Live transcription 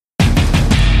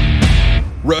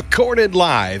recorded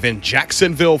live in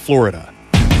Jacksonville, Florida.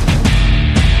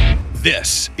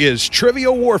 This is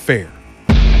Trivial Warfare.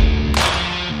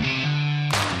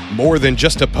 More than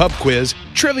just a pub quiz,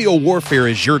 Trivial Warfare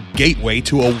is your gateway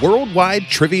to a worldwide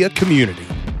trivia community.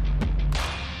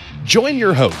 Join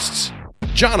your hosts,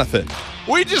 Jonathan.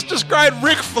 We just described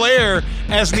Ric Flair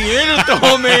as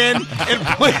Neanderthal Man and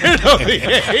Planet of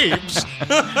the Apes.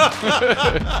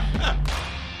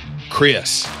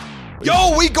 Chris.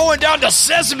 Yo, we going down to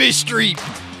Sesame Street.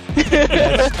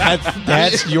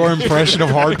 That's your impression of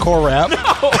hardcore rap?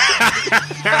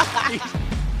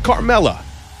 Carmela.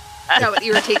 That would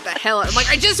irritate the hell out. I'm like,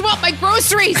 I just want my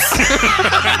groceries.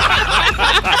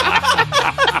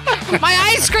 My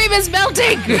ice cream is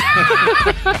melting.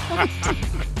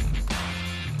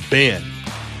 Ben.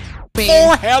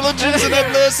 4 halogens in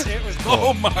that list.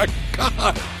 Oh my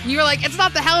God. You were like, it's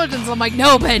not the halogens. I'm like,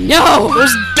 no, Ben, no.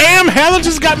 Those damn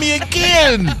halogens got me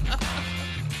again.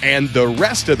 And the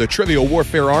rest of the Trivial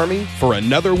Warfare Army for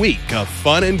another week of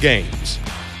fun and games.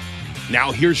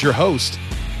 Now here's your host,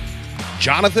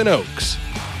 Jonathan Oakes.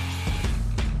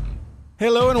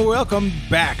 Hello and welcome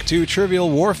back to Trivial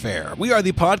Warfare. We are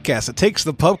the podcast that takes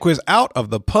the pub quiz out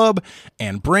of the pub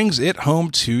and brings it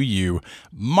home to you.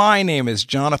 My name is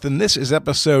Jonathan. This is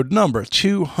episode number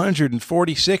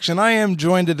 246, and I am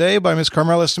joined today by Miss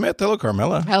Carmela Smith. Hello,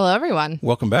 Carmela. Hello, everyone.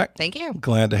 Welcome back. Thank you.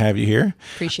 Glad to have you here.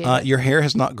 Appreciate it. Your hair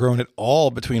has not grown at all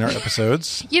between our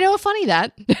episodes. You know, funny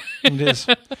that. It is.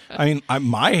 I mean,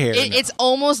 my hair. It's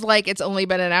almost like it's only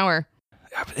been an hour.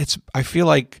 I feel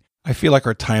like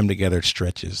our time together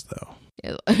stretches, though.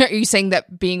 Are you saying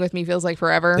that being with me feels like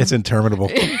forever? It's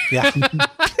interminable. Yeah.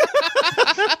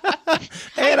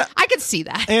 I could see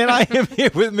that. And I am here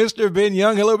with Mr. Ben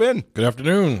Young. Hello, Ben. Good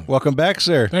afternoon. Welcome back,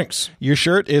 sir. Thanks. Your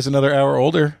shirt is another hour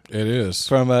older. It is.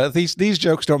 From these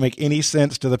jokes don't make any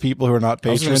sense to the people who are not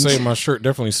patrons. I was going to say my shirt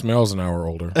definitely smells an hour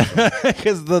older.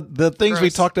 Because the things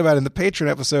we talked about in the patron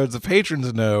episodes, the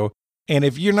patrons know. And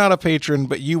if you're not a patron,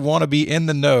 but you want to be in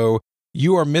the know,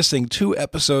 you are missing 2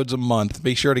 episodes a month.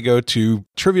 Be sure to go to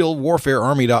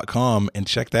trivialwarfarearmy.com and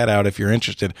check that out if you're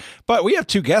interested. But we have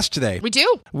 2 guests today. We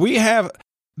do. We have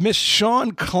Miss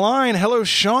Sean Klein. Hello,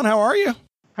 Sean. How are you?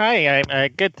 Hi, I'm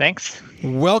good, thanks.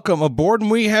 Welcome aboard.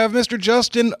 And we have Mr.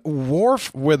 Justin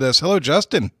Worf with us. Hello,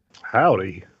 Justin.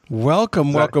 Howdy.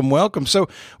 Welcome. So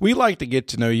we like to get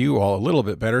to know you all a little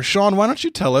bit better. Sean, why don't you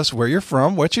tell us where you're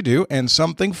from, what you do, and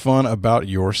something fun about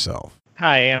yourself?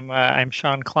 Hi, I'm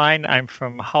Sean Klein. I'm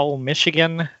from Hull,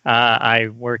 Michigan. I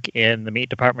work in the meat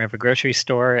department of a grocery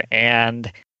store,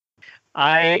 and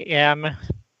I am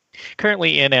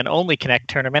currently in an Only Connect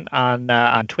tournament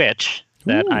on Twitch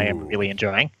that I am really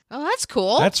enjoying. Oh, that's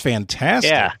cool. That's fantastic.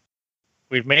 Yeah,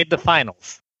 we've made the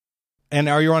finals. And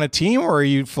are you on a team or are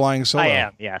you flying solo? I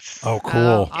am, yes. Oh, cool.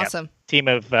 Oh, awesome.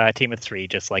 Yep. Team of 3,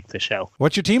 just like the show.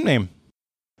 What's your team name?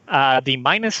 The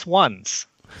Minus Ones.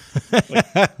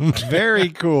 Very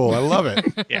cool. I love it.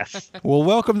 Yes. Well,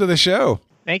 welcome to the show.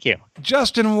 Thank you.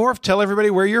 Justin Worf, tell everybody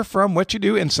where you're from, what you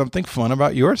do, and something fun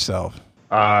about yourself.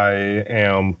 I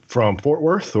am from Fort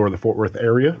Worth, or the Fort Worth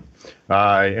area.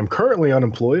 I am currently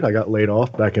unemployed. I got laid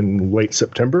off back in late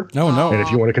September. No. And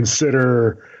if you want to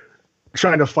consider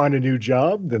trying to find a new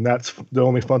job, then that's the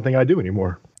only fun thing I do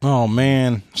anymore. Oh,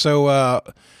 man. So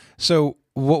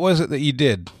what was it that you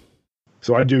did?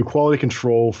 So I do quality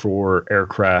control for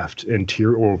aircraft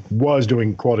interior, or was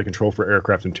doing quality control for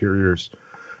aircraft interiors,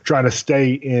 trying to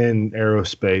stay in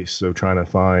aerospace. So trying to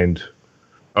find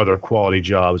other quality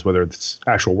jobs, whether it's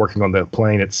actual working on the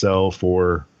plane itself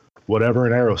or whatever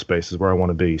in aerospace is where I want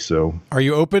to be. So are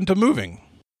you open to moving?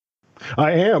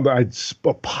 I am. It's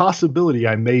a possibility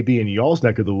I may be in y'all's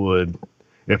neck of the wood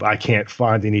if I can't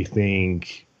find anything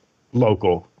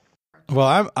local.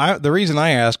 Well, the reason I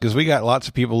ask is we got lots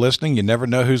of people listening. You never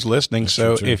know who's listening. That's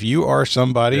So true, too. if you are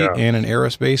somebody in an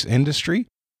aerospace industry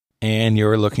and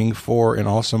you're looking for an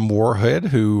awesome warhead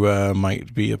who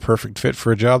might be a perfect fit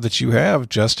for a job that you have,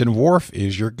 Justin Worf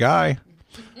is your guy.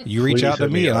 You reach Please out to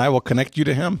hit me me and up. I will connect you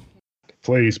to him.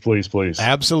 Please.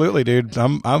 Absolutely, dude.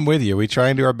 I'm with you. We try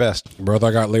and do our best. Brother,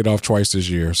 I got laid off twice this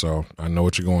year, so I know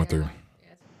what you're going through.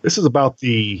 This is the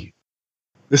 3rd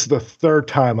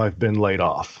time I've been laid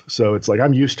off. So it's like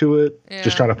I'm used to it. Yeah.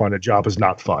 Just trying to find a job is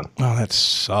not fun. Oh, that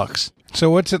sucks. So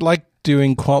what's it like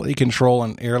doing quality control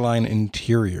on airline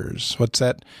interiors? What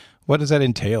does that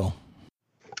entail?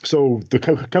 So the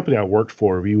company I worked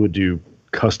for, we would do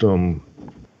custom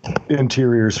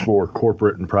interiors for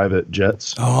corporate and private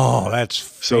jets. Oh, that's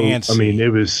So fancy. I mean, it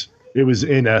was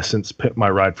in essence Pimp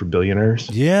My Ride for Billionaires.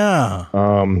 Yeah.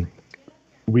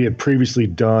 We had previously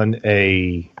done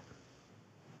the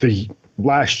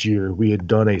last year we had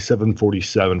done a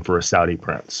 747 for a Saudi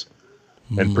prince.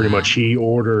 And pretty much he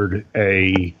ordered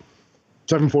a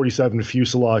 747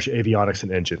 fuselage, avionics,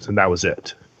 and engines, and that was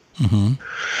it. Mm-hmm.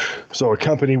 So a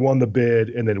company won the bid,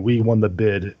 and then we won the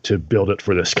bid to build it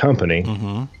for this company.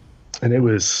 Mm-hmm. And it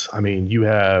was, I mean, you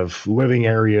have living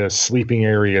areas, sleeping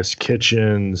areas,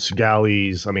 kitchens,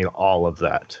 galleys, I mean, all of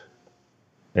that.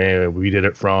 And we did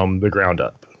it from the ground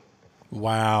up.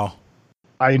 Wow.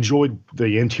 I enjoyed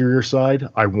the interior side.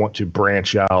 I want to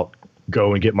branch out,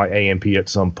 go and get my AMP at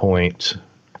some point,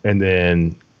 and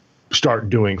then start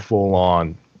doing full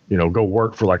on, go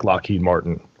work for like Lockheed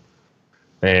Martin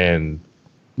and,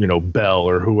 Bell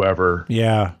or whoever.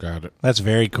 Yeah. Got it. That's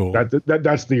very cool.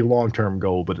 That's the long-term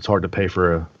goal, but it's hard to pay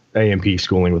for a AMP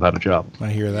schooling without a job. I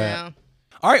hear that. Yeah.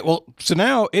 All right. Well, so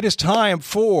now it is time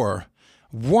for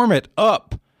Warm It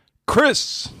Up,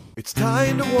 Chris. It's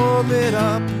time to warm it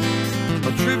up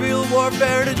on Trivial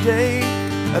Warfare today.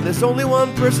 And there's only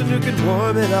one person who can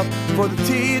warm it up for the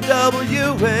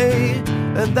TWA,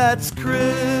 and that's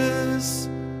Chris.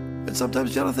 And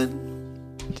sometimes Jonathan.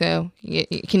 So,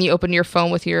 can you open your phone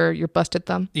with your busted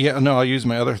thumb? Yeah, no, I'll use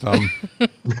my other thumb.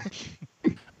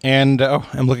 And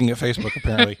I'm looking at Facebook,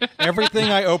 apparently.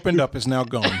 Everything I opened up is now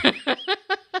gone.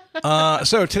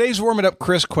 So today's Warm It Up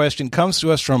Chris question comes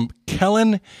to us from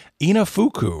Kellen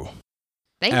Inafuku.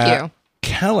 Thank you.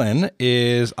 Kellen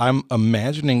is, I'm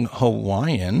imagining,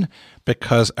 Hawaiian,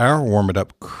 because our Warm It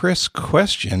Up Chris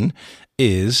question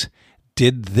is,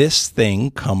 did this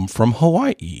thing come from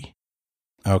Hawaii?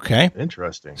 Okay.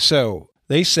 Interesting. So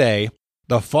they say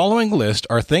the following list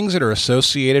are things that are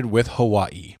associated with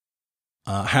Hawaii.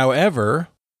 However,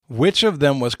 which of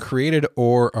them was created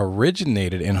or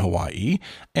originated in Hawaii,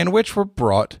 and which were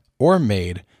brought or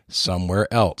made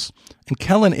somewhere else? And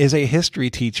Kellen is a history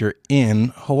teacher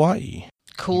in Hawaii.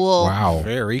 Cool. Wow.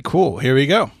 Very cool. Here we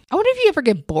go. I wonder if you ever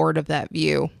get bored of that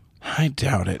view. I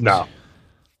doubt it. No.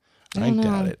 I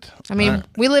doubt it. I mean, All right.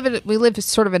 we live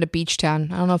sort of in a beach town.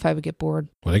 I don't know if I would get bored.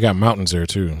 Well, they got mountains there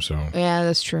too, so. Yeah,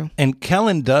 that's true. And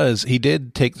Kellen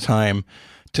did take time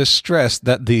to stress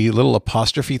that the little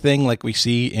apostrophe thing like we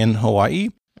see in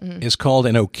Hawaii is called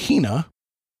an okina,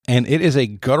 and it is a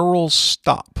guttural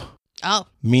stop. Oh.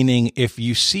 Meaning if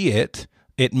you see it,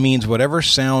 it means whatever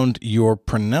sound you're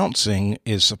pronouncing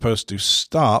is supposed to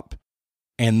stop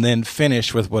and then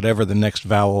finish with whatever the next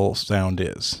vowel sound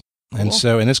is. Cool. And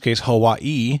so in this case,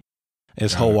 Hawaii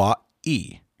is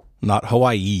Hawaii, not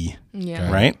Hawaii. Yeah.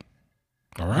 Right?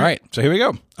 All All right. So here we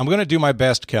go. I'm going to do my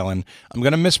best, Kellen. I'm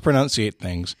going to mispronunciate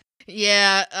things.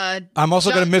 Yeah. I'm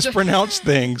also going to mispronounce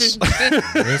things.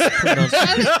 Jonathan's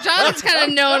kind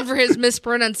of known for his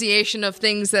mispronunciation of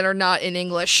things that are not in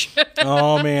English.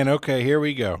 Oh, man. Okay, here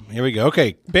we go.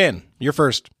 Okay, Ben, you're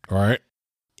first. All right.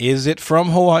 Is it from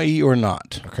Hawaii or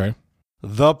not? Okay.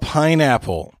 The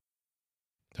pineapple.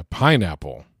 The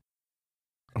pineapple.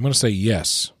 I'm going to say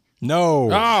yes.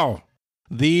 No. Oh!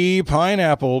 The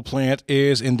pineapple plant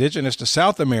is indigenous to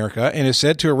South America and is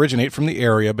said to originate from the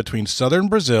area between southern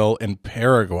Brazil and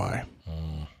Paraguay.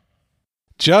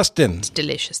 Justin. It's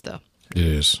delicious, though. It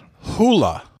is.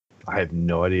 Hula. I have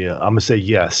no idea. I'm going to say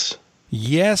yes.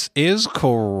 Yes is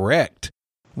correct.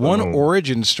 One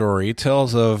origin story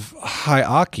tells of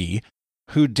Haiaki,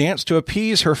 who danced to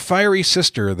appease her fiery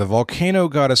sister, the volcano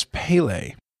goddess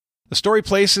Pele. The story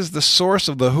places the source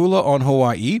of the hula on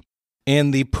Hawaii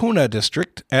in the Puna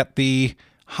district at the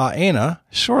Haena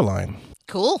shoreline.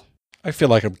 Cool. I feel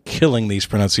like I'm killing these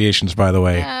pronunciations, by the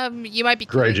way. You might be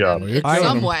Great job. in I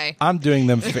some am. way. I'm doing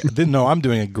them. No, I'm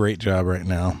doing a great job right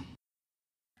now.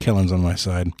 Killen's on my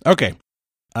side. Okay.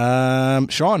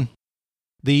 Sean,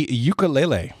 the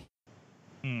ukulele.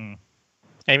 I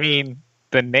mean,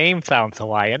 the name sounds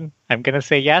Hawaiian. I'm going to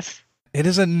say yes. It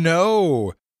is a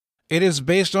no. It is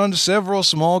based on several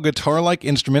small guitar-like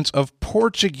instruments of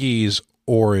Portuguese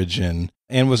origin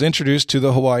and was introduced to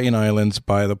the Hawaiian Islands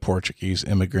by the Portuguese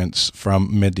immigrants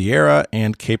from Madeira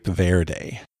and Cape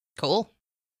Verde. Cool.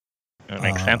 That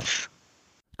makes sense.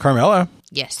 Carmela,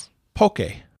 Yes. poke.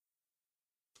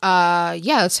 Yeah,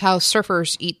 that's how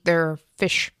surfers eat their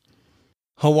fish.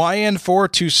 Hawaiian for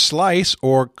to slice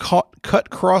or cut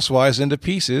crosswise into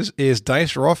pieces is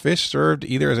diced raw fish served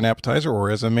either as an appetizer or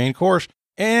as a main course,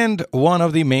 and one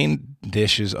of the main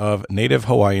dishes of native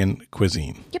Hawaiian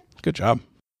cuisine. Yep. Good job.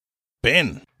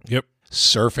 Ben. Yep.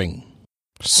 Surfing.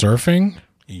 Surfing?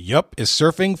 Yup. Is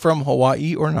surfing from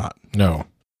Hawaii or not? No.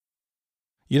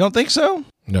 You don't think so?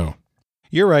 No.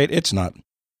 You're right. It's not.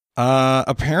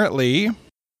 Apparently,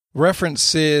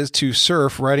 references to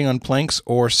surf riding on planks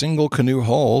or single canoe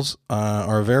hulls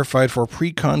are verified for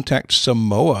pre-contact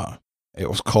Samoa. It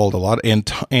was called a lot, and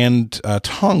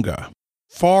Tonga.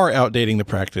 far outdating the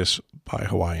practice by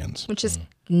Hawaiians. Which is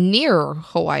near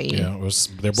Hawaii. Yeah,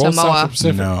 they're both Samoa. South of the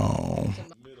Pacific. No.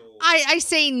 I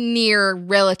say near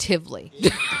relatively.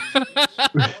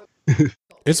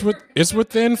 It's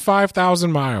within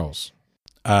 5,000 miles.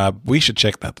 We should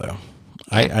check that, though.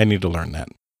 I need to learn that.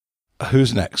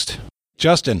 Who's next?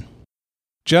 Justin.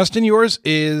 Justin, yours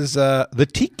is the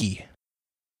tiki.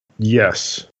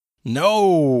 Yes.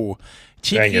 No.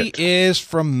 Dang Tiki it. is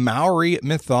from Maori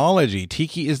mythology.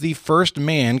 Tiki is the first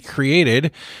man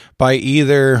created by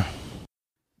either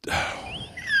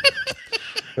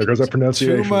There goes that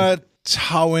pronunciation.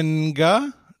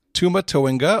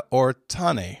 Tuma or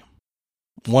Tane.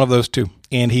 One of those two.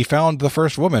 And he found the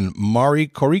first woman, Mari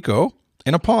Koriko,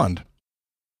 in a pond.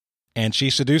 And she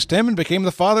seduced him and became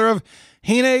the father of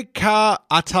Hine Ka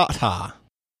Atata.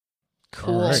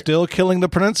 Cool. Right. Still killing the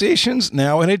pronunciations,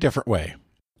 now in a different way.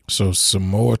 So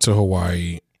Samoa to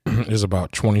Hawaii is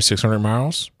about 2,600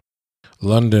 miles.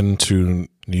 London to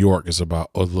New York is about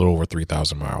a little over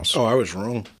 3,000 miles. I was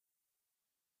wrong.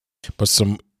 But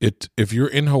if you're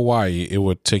in Hawaii, it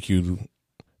would take you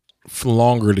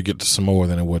longer to get to Samoa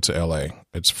than it would to LA.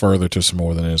 It's further to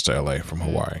Samoa than it is to LA from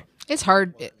Hawaii. It's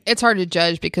hard. It's hard to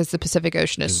judge because the Pacific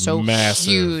Ocean is It's so massive.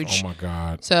 huge. Oh my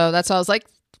God. So that's why I was like,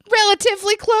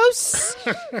 relatively close,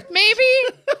 maybe.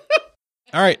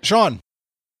 All right, Sean.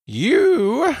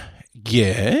 You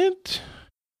get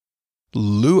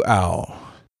luau.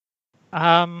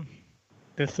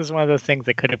 This is one of those things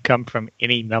that could have come from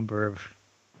any number of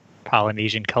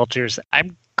Polynesian cultures.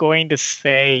 I'm going to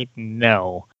say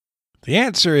no. The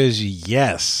answer is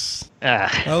yes.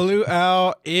 A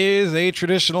luau is a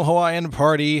traditional Hawaiian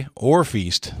party or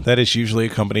feast that is usually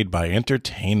accompanied by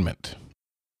entertainment.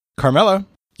 Carmela,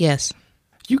 Yes.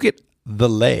 you get the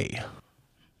lei.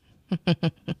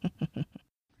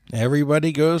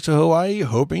 Everybody goes to Hawaii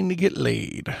hoping to get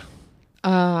laid.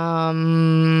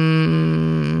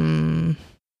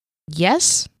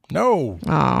 Yes. No. Oh,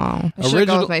 I should have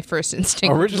gone with my first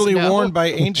instinct. which is Originally no. worn by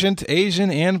ancient Asian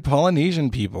and Polynesian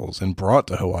peoples and brought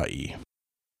to Hawaii.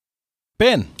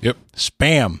 Ben. Yep.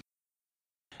 Spam.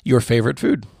 Your favorite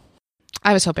food.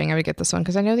 I was hoping I would get this one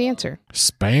because I know the answer.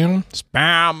 Spam?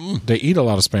 Spam. They eat a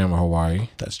lot of spam in Hawaii.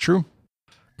 That's true.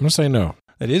 I'm going to say no.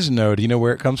 That is no. Do you know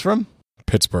where it comes from?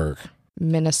 Pittsburgh.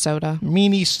 Minnesota.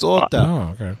 Minnesota.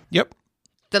 Oh, okay. Yep.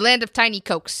 The land of tiny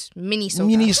cokes, Minnesota.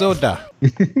 Minnesota.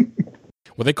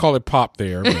 Well, they call it pop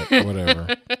there, but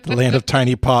whatever. The land of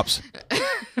tiny pops.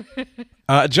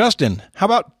 Justin, how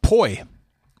about poi?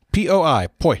 P-O-I.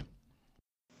 Poi.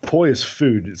 Poi is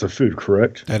food. It's a food,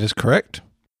 correct? That is correct.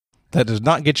 That does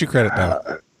not get you credit,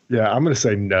 though. Yeah, I'm going to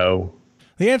say no.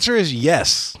 The answer is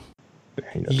yes.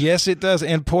 Dang it. Yes, it does.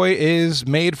 And poi is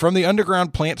made from the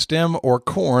underground plant stem or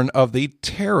corn of the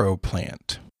taro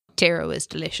plant. Taro is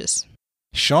delicious.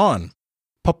 Sean,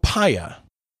 papaya.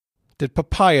 Did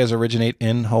papayas originate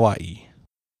in Hawaii?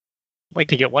 I'd like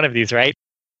to get one of these right.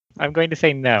 I'm going to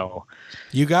say no.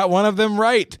 You got one of them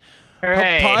right.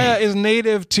 Hooray. Papaya is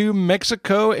native to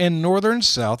Mexico and northern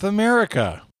South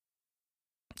America.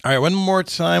 All right, one more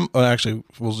time. Oh, actually,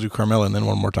 we'll do Carmela and then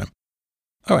one more time.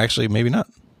 Oh, actually, maybe not.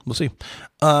 We'll see.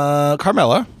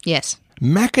 Carmela, Yes.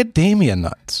 macadamia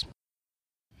nuts.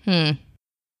 I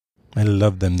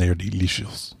love them. They're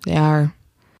delicious. They are.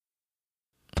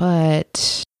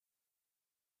 But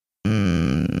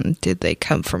did they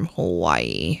come from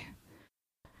Hawaii?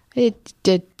 It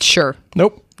did. Sure.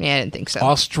 Nope. Yeah, I didn't think so.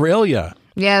 Australia.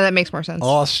 Yeah, that makes more sense.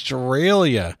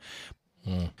 Australia.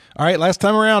 All right, last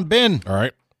time around, Ben. All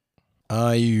right.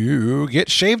 You get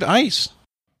shaved ice.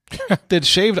 Did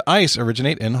shaved ice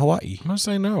originate in Hawaii? I'm going to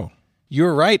say no.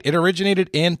 You're right. It originated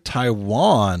in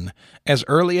Taiwan as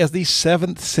early as the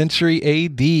 7th century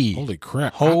AD. Holy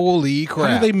crap. Holy How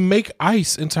crap. did they make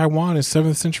ice in Taiwan in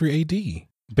 7th century AD?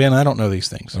 Ben, I don't know these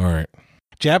things. All right.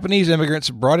 Japanese immigrants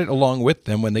brought it along with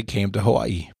them when they came to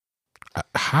Hawaii.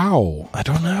 How? I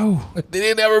don't know. They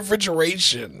didn't have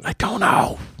refrigeration. I don't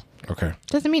know. Okay.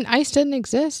 Doesn't mean ice didn't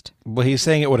exist. Well, he's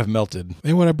saying it would have melted.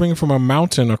 They would have bring it from a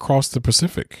mountain across the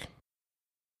Pacific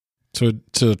to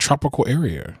a tropical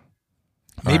area.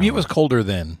 Maybe it was colder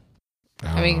then.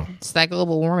 I mean, it's that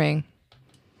global warming.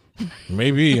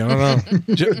 Maybe. I don't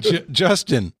know.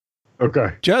 Justin.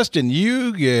 Okay. Justin,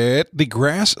 you get the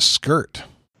grass skirt.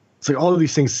 It's like all of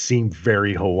these things seem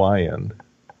very Hawaiian,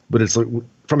 but it's like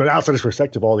from an outsider's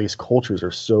perspective, all these cultures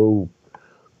are so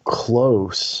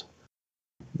close.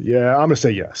 Yeah, I'm going to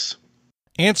say yes.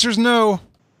 Answer's no.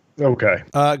 Okay.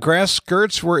 Grass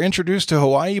skirts were introduced to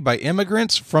Hawaii by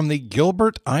immigrants from the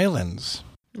Gilbert Islands.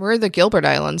 Where are the Gilbert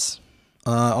Islands?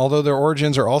 Although their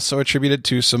origins are also attributed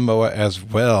to Samoa as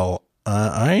well.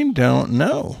 I don't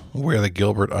know where the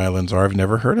Gilbert Islands are. I've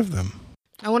never heard of them.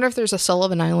 I wonder if there's a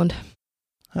Sullivan Island.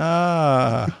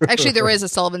 Actually, there is a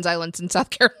Sullivan's Islands in South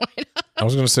Carolina. I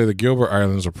was going to say the Gilbert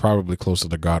Islands are probably closer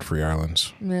to Godfrey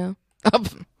Islands. Yeah.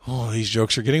 Oh, these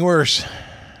jokes are getting worse.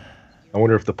 I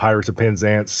wonder if the Pirates of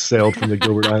Penzance sailed from the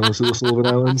Gilbert Islands to the Sullivan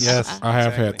Islands. Yes, I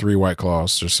have had 3 White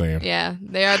Claws, just saying. Yeah,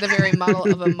 they are the very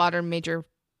model of a modern major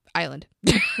island.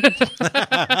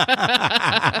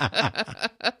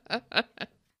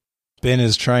 Ben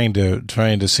is trying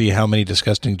to see how many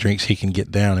disgusting drinks he can get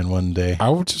down in one day.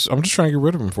 I'm just trying to get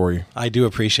rid of them for you. I do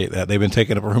appreciate that. They've been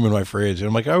taking up room in my fridge. And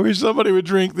I'm like, I wish somebody would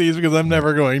drink these because I'm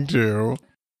never going to.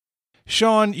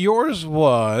 Sean, yours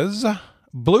was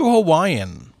Blue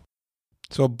Hawaiian.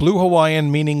 So Blue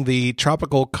Hawaiian meaning the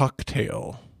tropical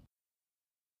cocktail.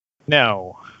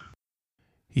 No.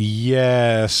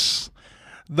 Yes.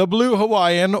 The Blue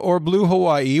Hawaiian, or Blue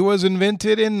Hawaii, was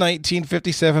invented in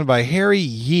 1957 by Harry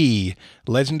Yee,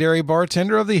 legendary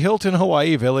bartender of the Hilton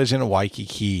Hawaii Village in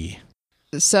Waikiki.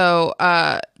 So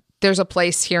there's a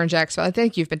place here in Jacksonville, I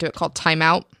think you've been to it, called Time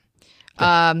Out.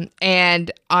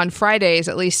 And on Fridays,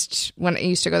 at least when I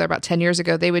used to go there about 10 years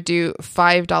ago, they would do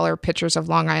 $5 pitchers of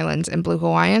Long Island's and Blue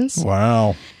Hawaiians.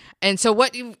 Wow. And so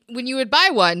when you would buy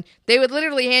one, they would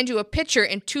literally hand you a pitcher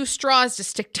and 2 straws to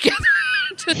stick together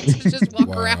to just walk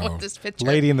around with this pitcher.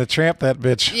 Lady and the Tramp, that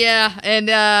bitch. Yeah,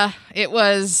 and it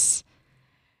was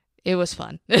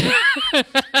fun.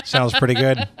 Sounds pretty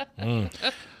good.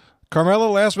 Carmela,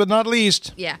 last but not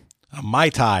least. Yeah. A Mai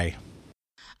Tai.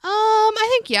 I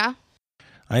think yeah.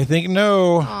 I think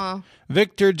no.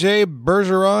 Victor J.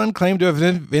 Bergeron claimed to have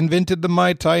invented the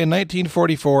Mai Tai in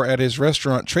 1944 at his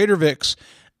restaurant Trader Vic's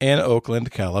in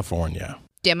Oakland, California.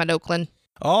 Damn it, Oakland.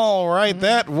 All right,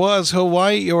 that was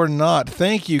Hawaii or Not.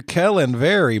 Thank you, Kellen,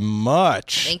 very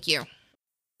much. Thank you.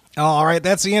 All right,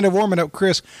 that's the end of Warming Up,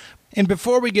 Chris. And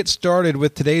before we get started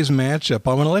with today's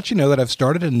matchup, I want to let you know that I've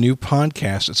started a new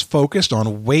podcast that's focused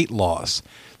on weight loss.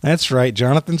 That's right,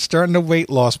 Jonathan's starting a weight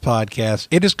loss podcast.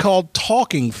 It is called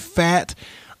Talking Fat.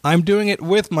 I'm doing it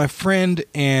with my friend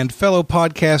and fellow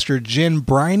podcaster, Jen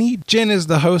Briney. Jen is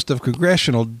the host of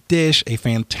Congressional Dish, a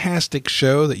fantastic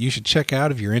show that you should check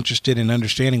out if you're interested in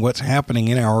understanding what's happening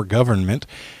in our government.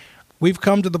 We've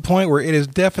come to the point where it is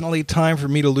definitely time for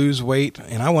me to lose weight,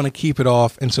 and I want to keep it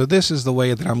off, and so this is the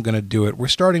way that I'm going to do it. We're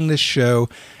starting this show.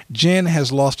 Jen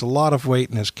has lost a lot of weight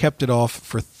and has kept it off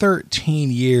for 13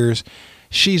 years.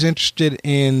 She's interested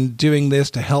in doing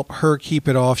this to help her keep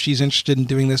it off. She's interested in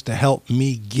doing this to help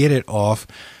me get it off.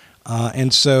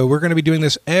 And so we're going to be doing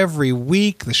this every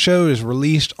week. The show is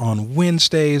released on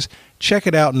Wednesdays. Check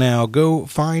it out now. Go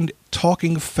find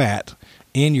Talking Fat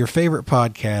in your favorite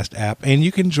podcast app, and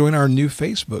you can join our new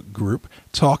Facebook group,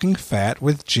 Talking Fat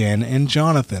with Jen and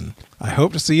Jonathan. I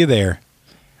hope to see you there.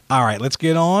 All right, let's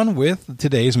get on with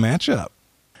today's matchup.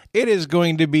 It is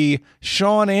going to be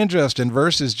Sean and Justin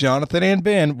versus Jonathan and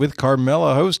Ben with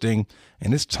Carmela hosting,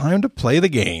 and it's time to play the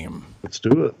game. Let's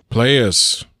do it.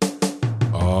 Players.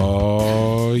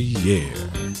 Oh, yeah.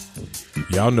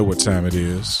 Y'all know what time it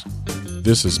is.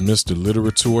 This is Mr.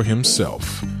 Literature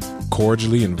himself,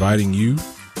 cordially inviting you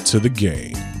to the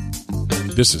game.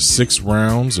 This is 6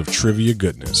 rounds of trivia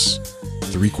goodness.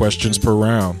 3 questions per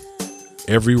round.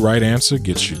 Every right answer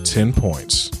gets you 10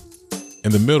 points.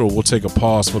 In the middle, we'll take a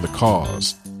pause for the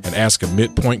cause and ask a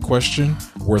midpoint question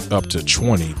worth up to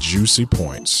 20 juicy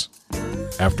points.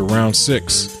 After round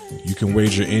 6, you can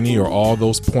wager any or all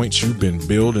those points you've been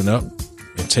building up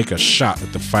and take a shot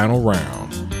at the final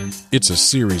round. It's a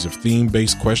series of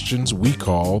theme-based questions we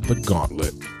call the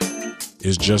Gauntlet.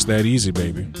 It's just that easy,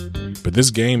 baby. But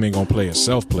this game ain't gonna play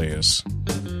itself, players.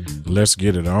 Let's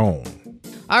get it on.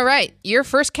 All right, your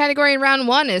first category in round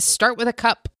 1 is Start with a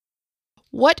Cup.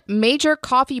 What major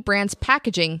coffee brand's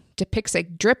packaging depicts a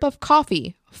drip of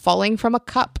coffee falling from a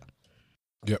cup?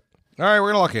 Yep. All right,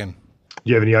 we're going to lock in. Do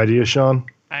you have any ideas, Sean?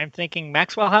 I'm thinking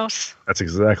Maxwell House. That's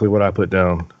exactly what I put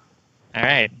down. All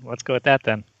right, let's go with that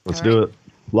then. Let's do it.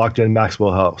 Locked in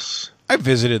Maxwell House. I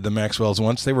visited the Maxwells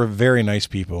once. They were very nice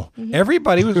people. Mm-hmm.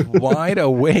 Everybody was wide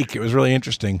awake. It was really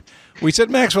interesting. We said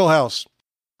Maxwell House.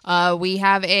 We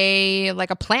have a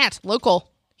plant,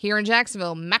 local, here in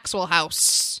Jacksonville, Maxwell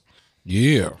House.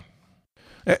 Yeah.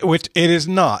 Which it is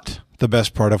not the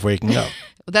best part of waking up.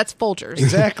 That's Folgers.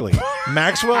 Exactly.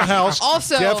 Maxwell House,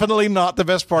 also, definitely not the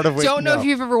best part of waking up. Don't know if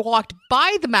you've ever walked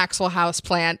by the Maxwell House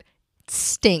plant. It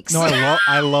stinks. No,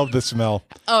 I love the smell.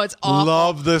 Oh, it's awful.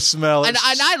 Love the smell. And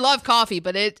I love coffee,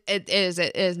 but it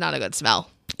is not a good smell.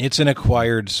 It's an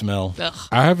acquired smell. Ugh.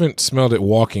 I haven't smelled it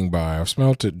walking by. I've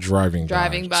smelled it driving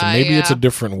by. So maybe it's a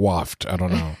different waft. I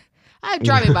don't know.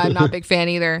 Driving by, I'm not a big fan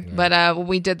either. But when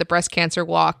we did the breast cancer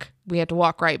walk, we had to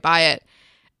walk right by it.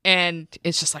 And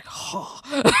it's just like, oh.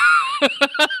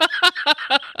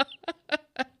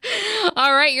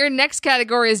 All right, your next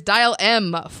category is Dial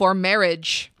M for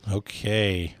marriage.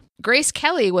 Okay. Grace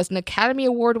Kelly was an Academy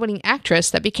Award-winning actress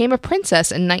that became a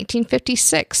princess in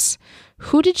 1956.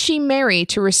 Who did she marry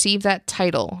to receive that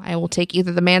title? I will take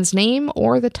either the man's name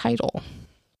or the title.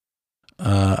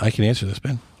 I can answer this,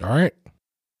 Ben. All right.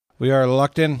 We are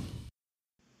locked in.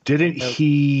 Didn't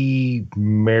he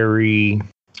marry,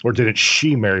 or didn't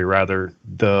she marry, rather,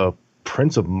 the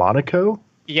Prince of Monaco?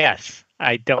 Yes.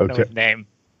 I don't know his name.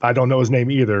 I don't know his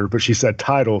name either, but she said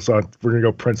title, so we're going to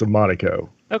go Prince of Monaco.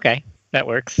 Okay. That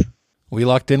works. We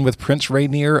locked in with Prince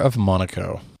Rainier of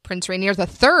Monaco. Prince Rainier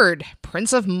III,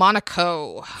 Prince of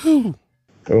Monaco. Oh.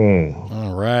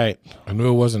 All right. I knew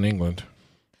it wasn't England.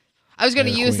 I was going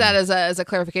to use that as a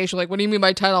clarification. Like, what do you mean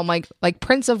by title? I'm like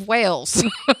Prince of Wales.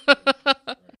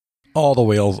 All the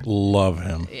whales love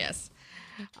him. Yes.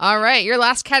 All right. Your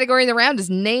last category in the round is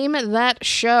Name That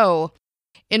Show.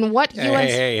 In what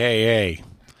U.S. Hey.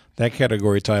 That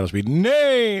category title should be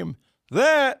Name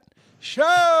That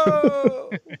Show.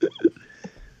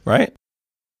 Right?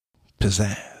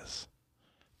 Pizzazz.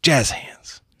 Jazz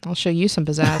hands. I'll show you some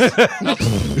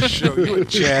pizzazz. Show you a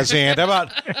jazz hand. How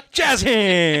about jazz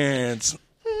hands?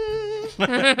 All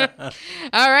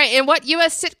right. In what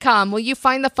U.S. sitcom will you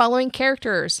find the following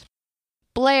characters?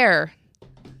 Blair,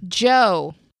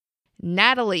 Joe,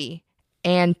 Natalie,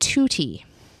 and Tootie.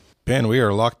 Ben, we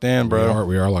are locked in, bro.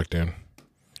 We are locked in.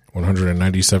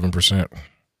 197%.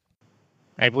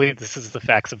 I believe this is the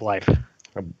facts of life.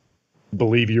 I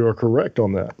believe you are correct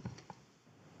on that.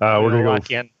 We're going to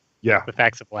lock in. Yeah. The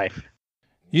facts of life.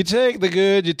 You take the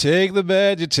good, you take the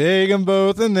bad, you take them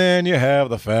both, and then you have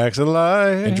the facts of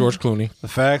life. And George Clooney. The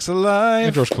facts of life.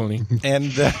 And George Clooney.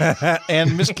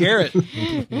 And Miss Garrett.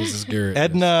 Mrs. Garrett.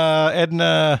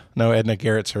 Edna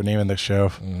Garrett's her name in the show.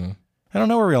 Mm-hmm. I don't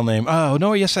know her real name. Oh,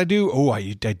 no, yes, I do. Oh,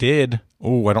 I did.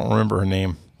 Oh, I don't remember her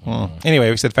name.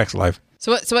 Anyway, we said facts of life.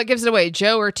 So what gives it away,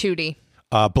 Joe or Tootie?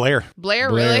 Blair. Blair,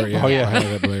 really? Yeah. Oh, yeah. I had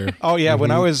that Blair. Oh, yeah,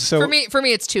 when I was... For me,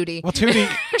 it's Tootie. Well,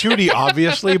 Tootie,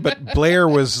 obviously, but Blair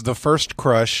was the first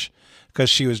crush because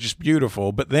she was just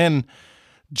beautiful. But then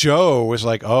Joe was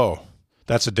like, oh,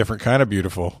 that's a different kind of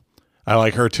beautiful. I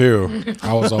like her, too.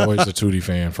 I was always a Tootie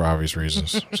fan for obvious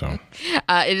reasons. So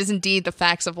it is indeed the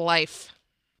facts of life.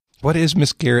 What is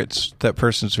Miss Garrett's, that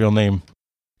person's real name?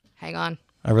 Hang on.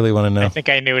 I really want to know. I think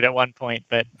I knew it at one point,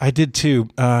 but... I did, too.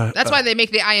 That's why they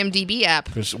make the IMDb app.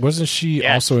 Wasn't she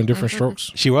also in Different Strokes?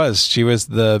 She was. She was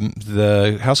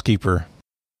the housekeeper.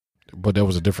 But that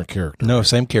was a different character. No,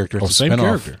 same character. It's a same spinoff.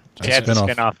 character. Yeah, it's a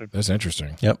spinoff. That's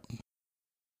interesting. Yep.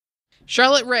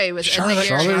 Charlotte Rae was Charlotte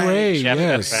Ray, Yeah,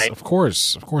 yes. that's right. Of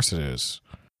course it is.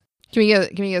 Can we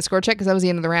get a score check? Because that was the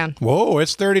end of the round. Whoa,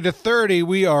 it's 30-30.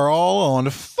 We are all on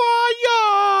fire.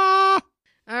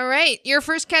 All right. Your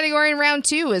first category in round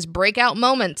 2 is breakout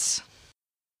moments.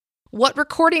 What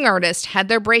recording artist had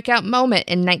their breakout moment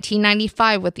in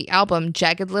 1995 with the album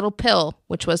Jagged Little Pill,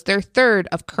 which was their third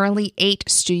of currently 8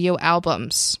 studio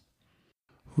albums?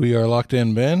 We are locked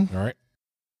in, Ben. All right.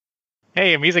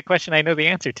 Hey, a music question I know the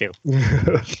answer to.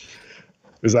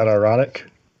 Is that ironic?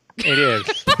 It is.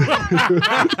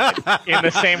 In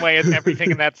the same way as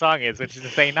everything in that song is, which is to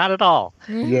say, not at all.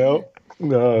 Yep.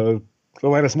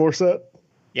 Alanis Morissette?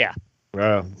 Yeah.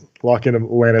 Lock in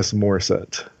Alanis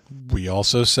Morissette. We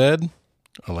also said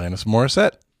Alanis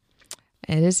Morissette.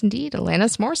 It is indeed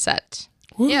Alanis Morissette.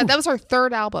 Woo. Yeah, that was her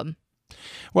third album.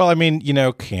 Well, I mean,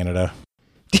 Canada.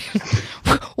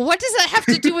 What does that have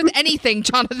to do with anything,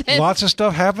 Jonathan? Lots of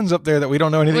stuff happens up there that we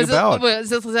don't know anything about. Was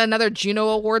this another Juno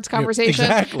Awards conversation?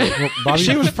 Exactly.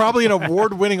 She was probably an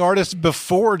award-winning artist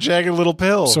before Jagged Little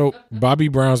Pill. So Bobby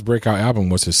Brown's breakout album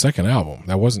was his second album.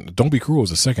 That wasn't Don't Be Cruel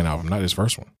was the second album, not his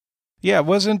first one. Yeah,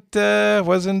 wasn't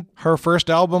her first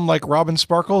album like Robin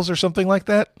Sparkles or something like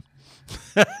that?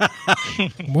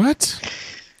 What?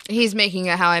 He's making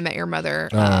a How I Met Your Mother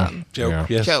joke. Yeah.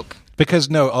 Yes. joke.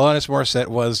 Because no, Alanis Morissette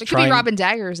was It could be Robin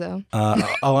Daggers, though.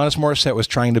 Alanis Morissette was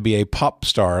trying to be a pop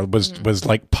star. Was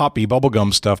like poppy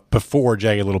bubblegum stuff before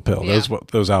Jagged Little Pill. Yeah.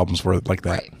 Those albums were like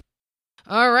that. Right.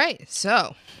 All right.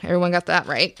 So everyone got that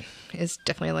right. It's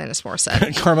definitely Alanis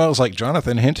Morissette. Carmel's like,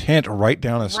 Jonathan, hint, write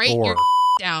down a Write score. your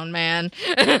down, man.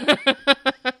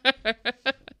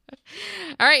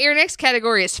 All right. Your next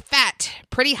category is fat,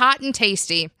 pretty hot and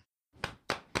tasty.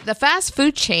 The fast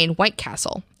food chain White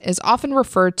Castle is often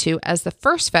referred to as the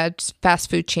first fast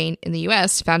food chain in the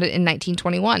U.S., founded in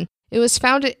 1921. It was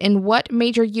founded in what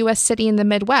major U.S. city in the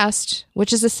Midwest,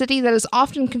 which is a city that is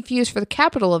often confused for the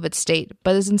capital of its state,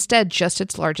 but is instead just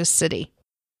its largest city?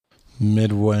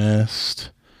 Midwest.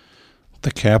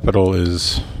 The capital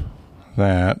is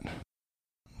that.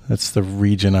 That's the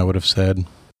region I would have said.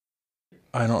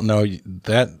 I don't know.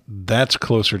 That's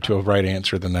closer to a right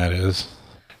answer than that is.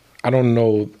 I don't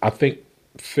know. I think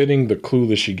fitting the clue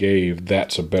that she gave,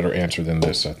 that's a better answer than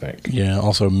this, I think. Yeah,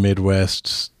 also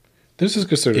Midwest. This is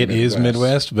considered It is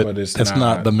Midwest, but it's that's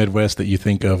not the Midwest that you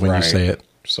think of when you say it.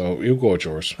 So you go with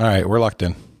yours. All right, we're locked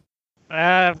in.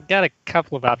 I've got a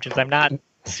couple of options. I'm not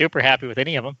super happy with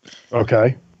any of them.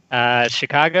 Okay.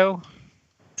 Chicago,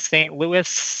 St.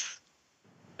 Louis.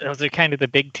 Those are kind of the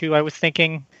big two I was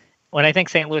thinking. When I think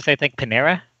St. Louis, I think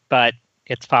Panera, but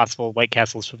it's possible White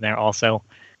Castle's from there also.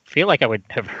 I feel like I would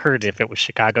have heard if it was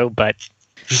Chicago, but...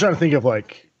 Just trying to think of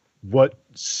like what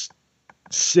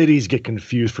cities get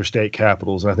confused for state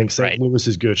capitals. And I think St. Louis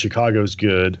is good. Chicago's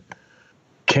good.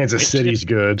 Kansas City's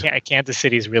good. Yeah, Kansas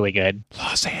City's really good.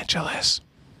 Los Angeles.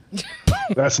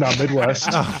 That's not Midwest.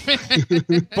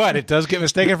 But it does get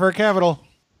mistaken for a capital.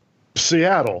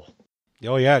 Seattle.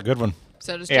 Oh, yeah, good one.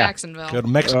 So does Jacksonville. Go to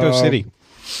Mexico City.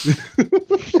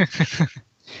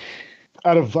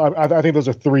 I think those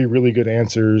are three really good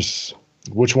answers.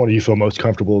 Which one do you feel most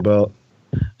comfortable about?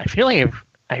 I feel like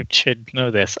I should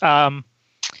know this. I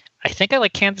think I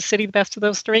like Kansas City the best of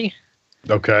those three.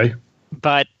 Okay.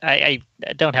 But I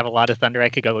don't have a lot of thunder. I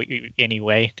could go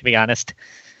anyway, to be honest.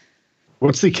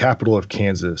 What's the capital of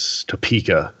Kansas?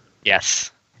 Topeka.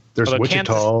 Yes. There's Although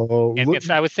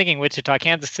Wichita. I was thinking Wichita.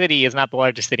 Kansas City is not the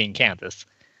largest city in Kansas.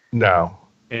 No.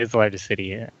 It is the largest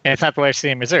city. And it's not the largest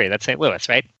city in Missouri. That's St. Louis,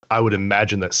 right? I would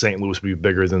imagine that St. Louis would be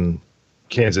bigger than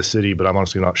Kansas City, but I'm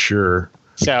honestly not sure.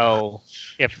 So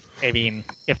if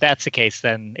that's the case,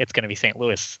 then it's going to be St.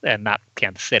 Louis and not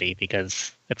Kansas City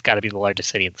because it's got to be the largest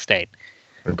city in the state.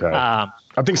 Okay. I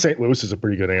think St. Louis is a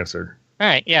pretty good answer. All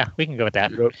right. Yeah, we can go with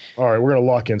that. All right. We're going to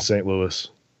lock in St. Louis.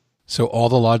 So all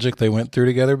the logic they went through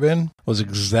together, Ben, was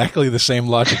exactly the same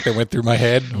logic that went through my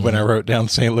head when I wrote down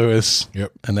St. Louis.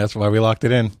 Yep. And that's why we locked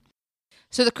it in.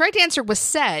 So the correct answer was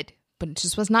said, but it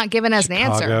just was not given as an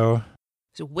answer. Chicago.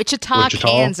 So Wichita,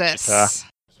 Kansas.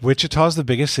 Wichita's the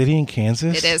biggest city in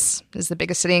Kansas? It is. It's the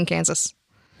biggest city in Kansas.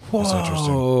 Whoa, That's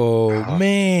interesting. Oh,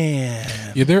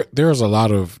 man. Yeah, there's a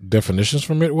lot of definitions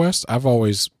for Midwest. I've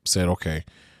always said, okay,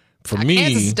 for me,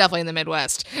 Kansas is definitely in the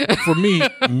Midwest. for me,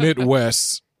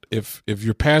 Midwest, if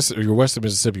you're past or you're west of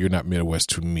Mississippi, you're not Midwest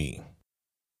to me.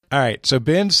 All right, so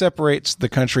Ben separates the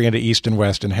country into East and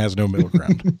West and has no middle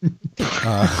ground.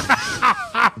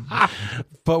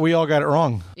 But we all got it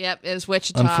wrong. Yep, it was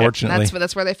Wichita. Unfortunately.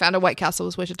 That's where they found a White Castle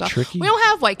was Wichita. Tricky. We don't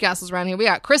have White Castles around here. We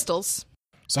got Crystals.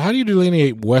 So how do you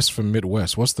delineate West from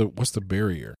Midwest? What's the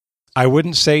barrier? I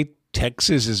wouldn't say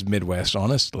Texas is Midwest,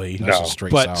 honestly. That's just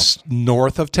straight but south.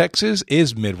 North of Texas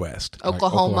is Midwest.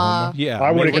 Oklahoma. Yeah.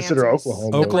 I wouldn't Kansas. consider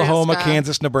Oklahoma. Oklahoma, Nebraska.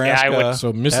 Kansas, Nebraska. Yeah, I would. So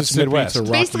That's Mississippi Midwest. to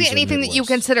Rockies Basically are anything that you Midwest.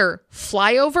 consider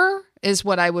flyover is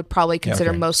what I would probably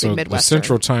consider okay. mostly So Midwest. the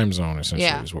central time zone essentially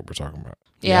Yeah. is what we're talking about.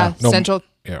 Yeah, No, central.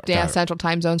 Yeah, Yeah, got it. central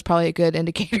time zone's probably a good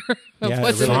indicator of Yeah,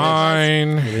 what's it in the really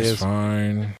Midwest. Fine. is. It's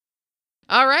fine.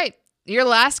 All right. Your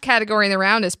last category in the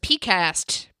round is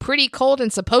PCAST. Pretty cold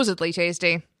and supposedly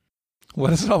tasty.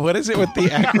 What is it with the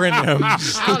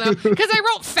acronyms? I don't know. Because I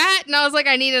wrote fat and I was like,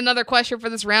 I need another question for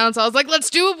this round. So I was like, let's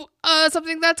do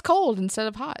something that's cold instead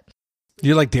of hot.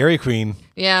 You're like Dairy Queen.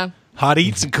 Yeah. Hot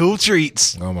eats and cool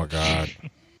treats. Oh my God.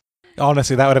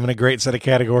 Honestly, that would have been a great set of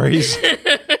categories.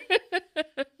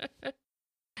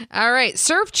 All right.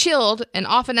 Serve chilled and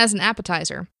often as an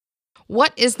appetizer.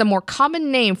 What is the more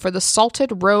common name for the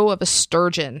salted roe of a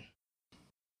sturgeon?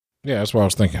 Yeah, that's what I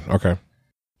was thinking. Okay.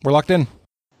 We're locked in.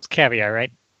 It's caviar,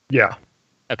 right? Yeah.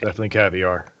 Okay. Definitely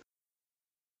caviar.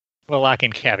 We'll lock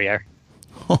in caviar.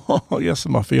 Oh, yes,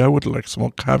 Muffy. I would like some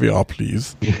more caviar,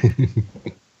 please.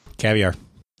 Caviar.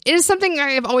 It is something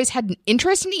I have always had an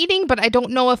interest in eating, but I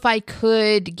don't know if I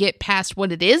could get past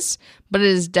what it is. But it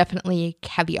is definitely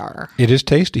caviar. It is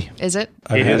tasty. Is it?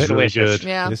 I've It had is really delicious. good.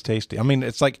 Yeah. It is tasty. I mean,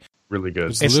 it's like Really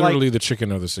good. It's It's literally the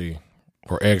chicken of the sea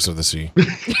or eggs of the sea.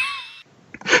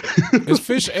 It's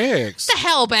fish eggs. The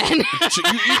hell, Ben? You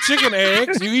eat chicken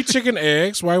eggs. You eat chicken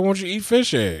eggs. Why won't you eat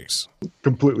fish eggs?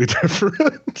 Completely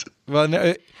different. well,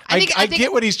 no, I think-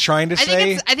 get what he's trying to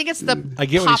say. I think it's the I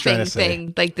get what he's trying popping to say.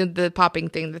 thing, like the popping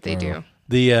thing that they do.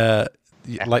 The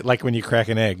like when you crack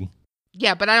an egg.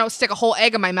 Yeah, but I don't stick a whole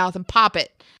egg in my mouth and pop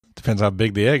it. Depends how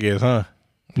big the egg is, huh?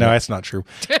 No, that's not true.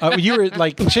 You were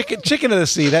like chicken of the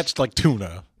sea. That's like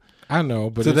tuna. I know,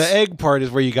 but So it's, the egg part is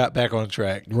where you got back on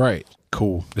track. right.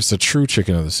 Cool. It's the true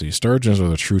chicken of the sea. Sturgeons are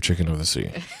the true chicken of the sea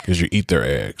because you eat their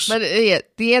eggs. But yeah,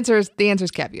 the answer is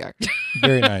caviar.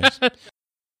 Very nice.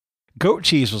 Goat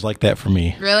cheese was like that for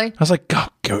me. Really? I was like,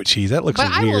 goat cheese. That looks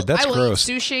weird. That's gross. I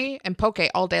will eat sushi and poke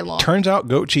all day long. Turns out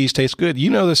goat cheese tastes good. You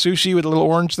know the sushi with the little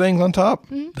orange things on top?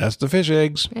 Mm-hmm. That's the fish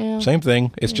eggs. Yeah. Same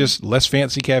thing. It's just less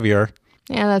fancy caviar.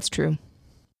 Yeah, that's true.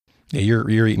 Yeah,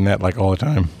 you're eating that like all the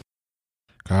time.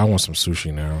 God, I want some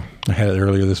sushi now. I had it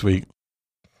earlier this week.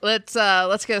 Let's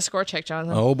get a score check,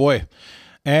 Jonathan. Oh boy.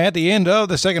 At the end of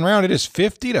the second round, it is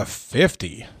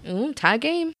 50-50. Ooh, tie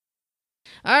game.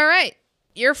 All right.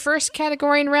 Your first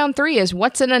category in round 3 is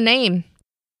what's in a name.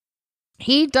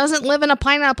 He doesn't live in a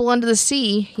pineapple under the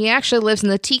sea. He actually lives in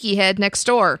the tiki head next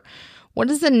door. What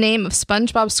is the name of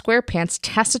SpongeBob SquarePants'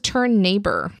 taciturn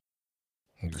neighbor?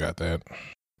 You got that.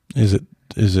 Is it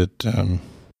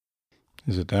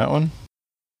that one?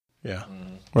 Yeah.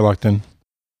 We're locked in.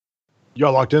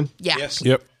 Y'all locked in? Yeah. Yes.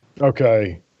 Yep.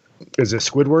 Okay. Is it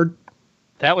Squidward?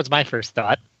 That was my first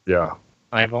thought. Yeah.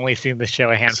 I've only seen this show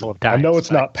a handful of times. I know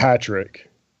it's not Patrick.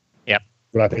 Yep.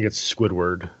 But I think it's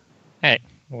Squidward. Hey,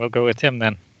 we'll go with him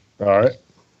then. All right.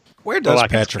 Where does Well,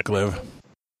 Patrick live?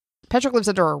 Patrick lives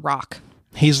under a rock.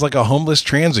 He's like a homeless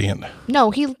transient.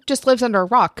 No, he just lives under a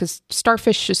rock because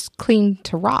starfish just cling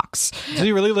to rocks. Does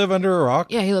he really live under a rock?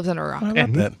 Yeah, he lives under a rock. I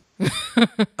like that.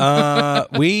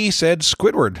 We said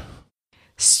Squidward.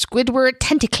 Squidward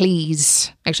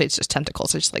tentacles. Actually, it's just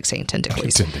tentacles. I just like saying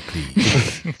tentacles.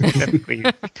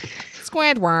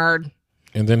 Squidward.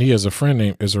 And then he has a friend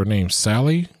named, is her name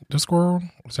Sally the squirrel?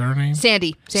 Is that her name?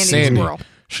 Sandy the squirrel.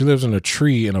 She lives in a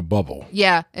tree in a bubble.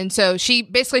 Yeah, and so she's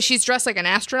dressed like an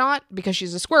astronaut because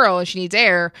she's a squirrel and she needs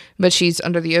air, but she's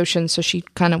under the ocean, so she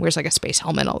kind of wears like a space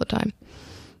helmet all the time.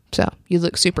 So you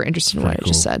look super interested in what I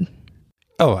just said.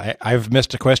 Oh, I've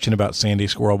missed a question about Sandy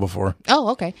Squirrel before. Oh,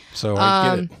 okay. So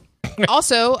I get it.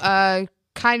 Also,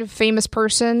 kind of famous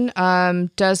person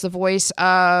does the voice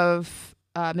of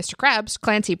Mr. Krabs,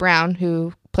 Clancy Brown,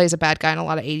 who plays a bad guy in a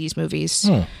lot of 80s movies.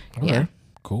 Okay. Yeah.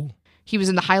 Cool. He was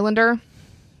in The Highlander.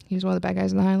 He was one of the bad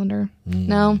guys in The Highlander.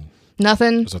 No?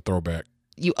 Nothing? It's a throwback.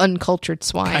 You uncultured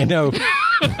swine. I know.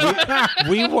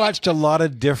 we watched a lot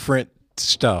of different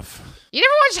stuff. You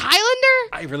never watched Highlander?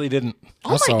 I really didn't.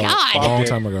 Oh my God. A long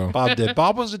time ago. Bob did.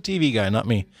 Bob was a TV guy, not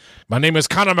me. My name is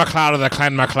Connor McLeod of the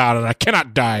Clan McLeod, and I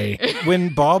cannot die.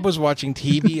 When Bob was watching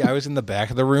TV, I was in the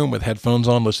back of the room with headphones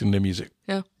on listening to music.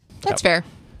 Yeah. That's fair.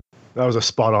 That was a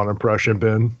spot-on impression,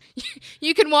 Ben.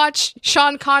 You can watch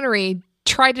Sean Connery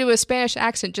try to do a Spanish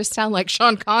accent, just sound like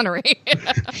Sean Connery.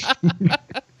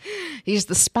 He's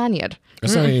the Spaniard.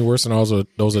 That's not any worse than all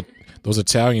those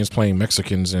Italians playing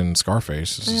Mexicans in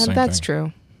Scarface. It's the same That's thing.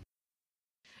 true.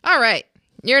 All right.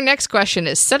 Your next question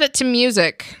is set it to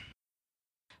music.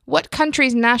 What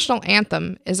country's national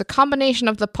anthem is a combination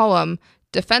of the poem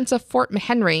Defense of Fort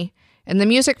McHenry and the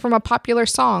music from a popular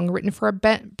song written for a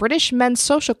British men's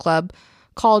social club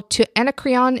called To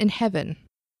Anacreon in Heaven?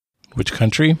 Which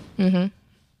country? Mm-hmm.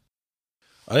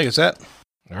 I think it's that.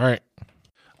 All right.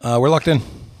 We're locked in.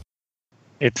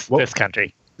 It's Well- this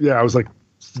country. Yeah, I was like,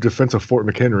 Defense of Fort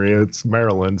McHenry. It's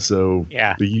Maryland, so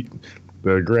Yeah. the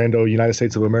grand old United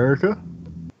States of America.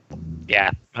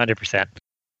 Yeah, 100%.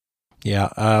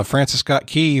 Yeah. Francis Scott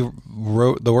Key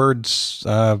wrote the words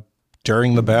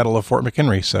during the Battle of Fort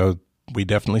McHenry, so we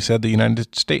definitely said the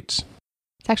United States.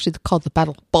 It's actually called the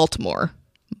Battle of Baltimore,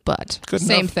 but Good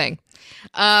same enough. thing.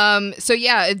 So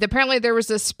yeah, apparently there was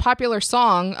this popular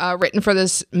song written for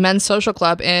this men's social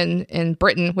club in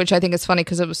Britain, which I think is funny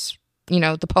because it was,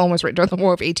 the poem was written during the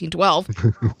War of 1812.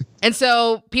 And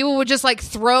so people would just like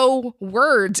throw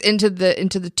words into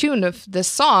the tune of this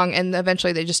song. And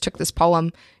eventually they just took this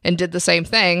poem and did the same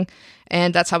thing.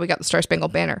 And that's how we got the Star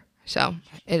Spangled Banner. So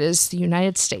it is the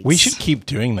United States. We should keep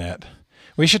doing that.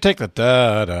 We should take the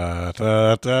da da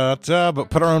da da da, but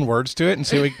put our own words to it and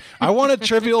see. I want a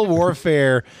Trivial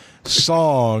Warfare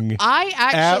song. I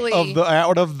actually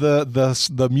out of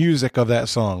the music of that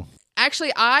song.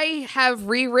 Actually, I have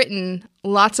rewritten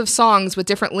lots of songs with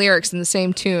different lyrics in the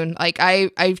same tune. Like I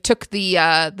took the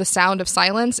Sound of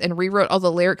Silence and rewrote all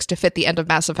the lyrics to fit the end of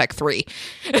Mass Effect 3.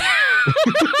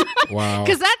 Wow.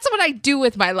 Because that's what I do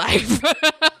with my life.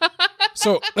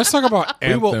 So let's talk about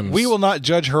anthems. We will not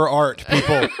judge her art,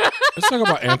 people. Let's talk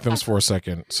about anthems for a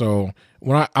second. So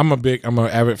when I'm an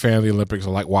avid fan of the Olympics.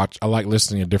 I like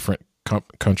listening to different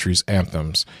countries'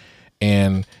 anthems,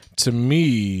 and to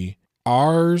me,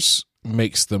 ours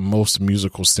makes the most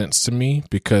musical sense to me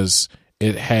because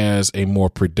it has a more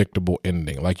predictable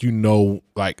ending. Like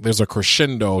there's a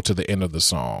crescendo to the end of the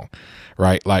song,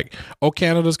 right? Like "O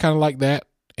Canada's" kind of like that,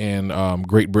 and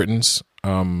Great Britain's.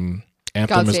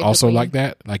 Anthem God is Save the also Queen. like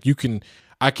that. Like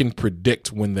I can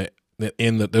predict when the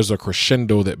end that there's a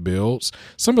crescendo that builds.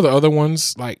 Some of the other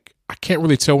ones, like I can't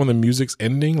really tell when the music's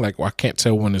ending. Like I can't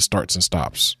tell when it starts and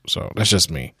stops. So that's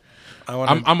just me.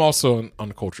 I'm also an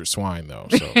uncultured swine though.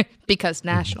 So Because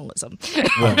nationalism.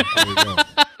 well, there you go.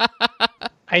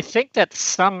 I think that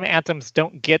some anthems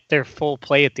don't get their full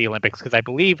play at the Olympics because I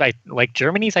believe like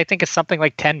Germany's I think is something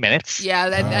like 10 minutes. Yeah,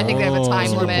 I think they have a time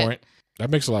That's a good limit. point. That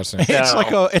makes a lot of sense.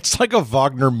 It's like a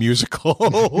Wagner musical.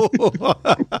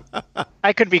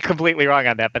 I could be completely wrong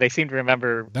on that, but I seem to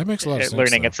remember That makes a lot of sense,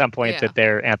 learning though. at some point Yeah. that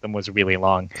their anthem was really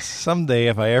long. Someday,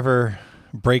 if I ever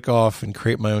break off and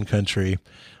create my own country,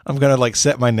 I'm gonna like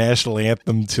set my national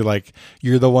anthem to like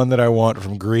 "You're the One That I Want"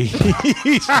 from Greece.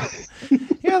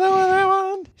 You're the one I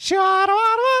want,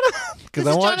 because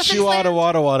I want Jonathan's Shuada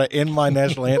Wada Wada in my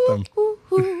national anthem. Ooh,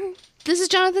 ooh. This is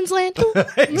Jonathan's land.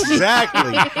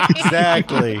 Exactly.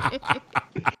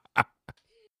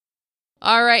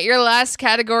 All right, your last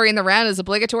category in the round is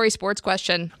obligatory sports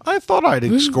question. I thought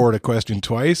I'd scored a question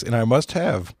twice, and I must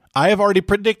have. I have already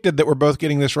predicted that we're both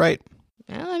getting this right.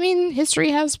 Well, I mean, history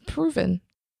has proven.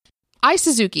 Ai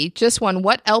Suzuki just won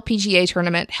what LPGA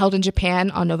tournament held in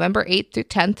Japan on November 8th through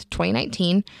 10th,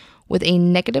 2019, with a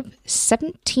negative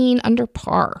 17 under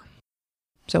par.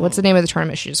 So what's the name of the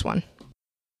tournament she just won?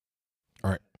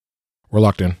 We're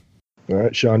locked in. All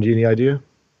right, Sean, do you have any idea?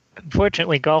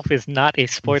 Unfortunately, golf is not a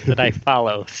sport that I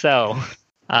follow, so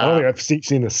I don't think I've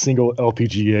seen a single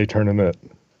LPGA tournament.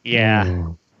 yeah.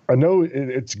 I know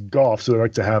it's golf, so they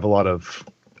like to have a lot of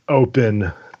open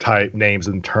type names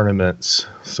and tournaments.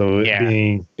 So it Yeah.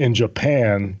 being in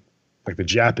Japan, like the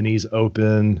Japanese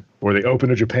Open or the Open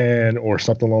of Japan or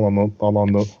something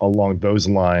along those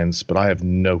lines, but I have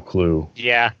no clue.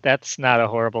 Yeah, that's not a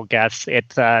horrible guess.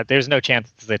 It's there's no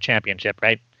chance it's a championship,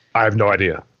 right? I have no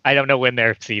idea. I don't know when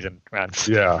their season runs.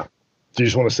 Yeah. Do you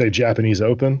just want to say Japanese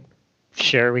Open?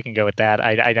 Sure, we can go with that.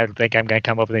 I don't think I'm going to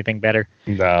come up with anything better.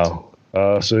 No.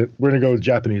 So we're going to go with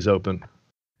Japanese Open.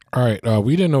 All right.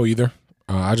 We didn't know either.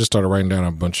 I just started writing down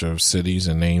a bunch of cities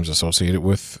and names associated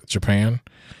with Japan,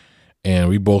 and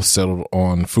we both settled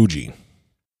on Fuji.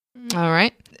 All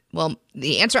right. Well,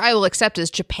 the answer I will accept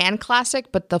is Japan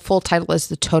Classic, but the full title is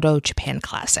the Toto Japan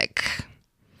Classic.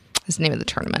 Is the name of the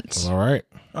tournament. All right.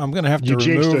 I'm gonna have to You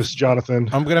jinxed remove. us, Jonathan.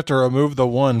 I'm gonna have to remove the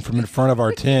one from in front of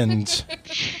our tins.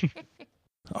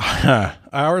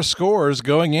 Our scores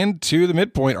going into the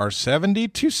midpoint are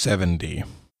 70-70.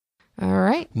 All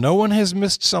right. No one has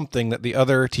missed something that the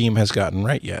other team has gotten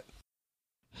right yet.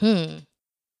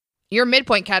 Your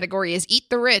midpoint category is Eat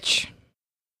the Rich.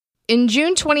 In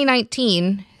June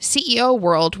 2019, CEO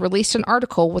World released an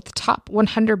article with the top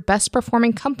 100 best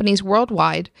performing companies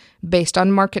worldwide based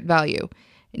on market value.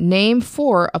 Name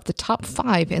 4 of the top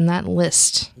 5 in that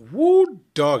list. Woo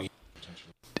doggy.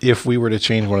 If we were to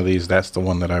change one of these, that's the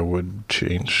one that I would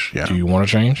change. Yeah. Do you want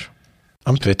to change?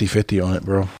 I'm 50-50 on it,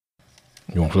 bro.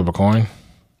 You want to flip a coin?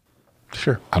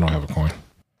 Sure. I don't have a coin.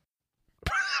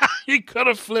 He could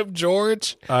have flipped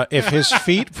George. If his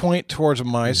feet point towards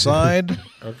my side,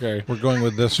 Okay. we're going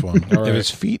with this one. All right. If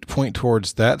his feet point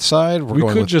towards that side, we're We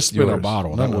going could with just spin a yours.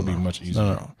 bottle. No, That no, would be no. much easier.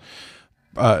 No.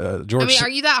 I George mean, are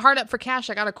you that hard up for cash?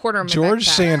 I got a quarter in my George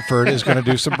backpack. Sanford is going to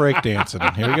do some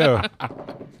breakdancing. Here we go.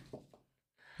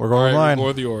 We're All going right, with we'll mine. go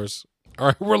with yours. All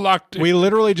right, we're locked in. We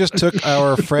literally just took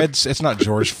our it's not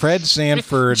George, Fred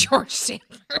Sanford. George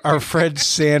Sanford. Our Fred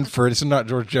Sanford. It's not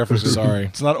George Jefferson. Sorry.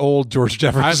 It's not old George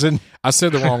Jefferson. I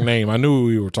said the wrong name. I knew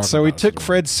we were talking So about. we took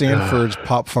Fred Sanford's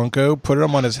Pop Funko, put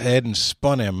him on his head, and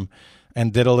spun him,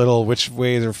 and did a little which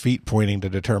way their feet pointing to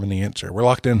determine the answer. We're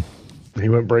locked in. He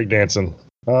went breakdancing.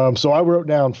 So I wrote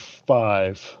down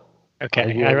 5.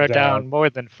 Okay, I wrote down more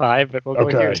than 5, but we'll go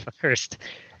with Okay. yours first.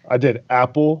 I did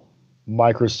Apple,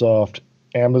 Microsoft,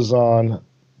 Amazon,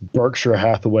 Berkshire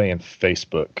Hathaway, and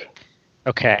Facebook.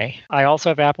 Okay, I also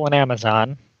have Apple and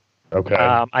Amazon. Okay.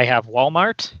 I have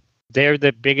Walmart. They're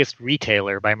the biggest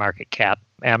retailer by market cap.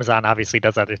 Amazon obviously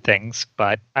does other things,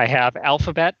 but I have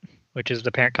Alphabet, which is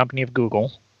the parent company of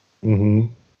Google. Mm-hmm.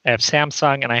 I have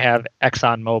Samsung, and I have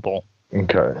ExxonMobil,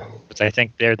 Okay. which I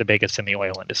think they're the biggest in the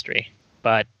oil industry.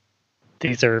 But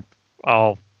these are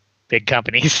all big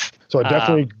companies. So I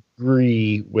definitely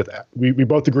agree with we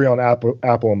both agree on Apple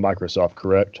and Microsoft,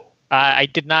 correct? I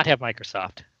did not have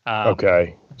Microsoft.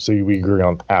 Okay. So we agree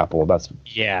on Apple. That's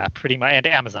Yeah, pretty much. And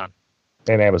Amazon.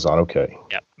 and Amazon. Okay.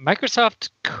 Yeah. Microsoft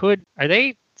are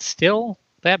they still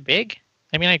that big?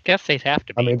 I mean, I guess they have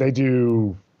to be. I mean, they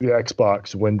do the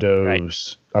Xbox,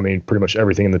 Windows. Right. I mean, pretty much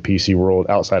everything in the PC world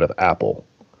outside of Apple.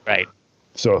 Right.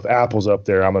 So if Apple's up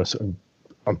there,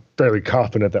 I'm fairly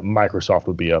confident that Microsoft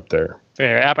would be up there.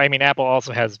 Fair. Apple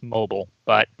also has mobile,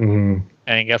 but Mhm.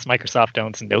 I guess Microsoft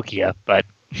owns Nokia, but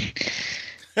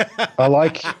I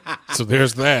like. So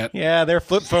there's that. Yeah, their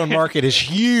flip phone market is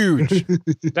huge.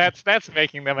 that's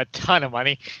making them a ton of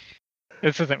money.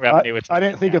 This isn't revenue. I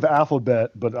didn't think of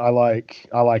Alphabet, but I like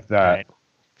that. Right.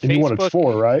 And you wanted Facebook-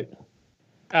 4, right?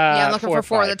 Yeah, I'm looking for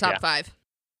 4 of the 5, top yeah. 5.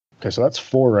 Okay, so that's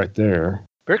 4 right there.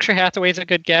 Berkshire Hathaway's a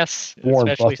good guess. Warren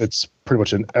especially Buffett's pretty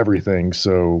much in everything.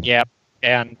 So Yeah,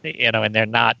 and and they're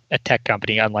not a tech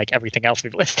company, unlike everything else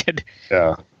we've listed.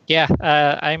 yeah. Yeah,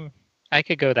 I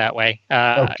could go that way.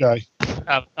 Okay.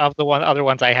 Of the other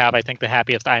ones I have, I think the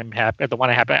happiest I'm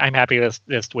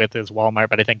happiest with is Walmart,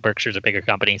 but I think Berkshire's a bigger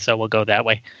company, so we'll go that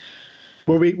way.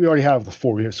 Well, we already have the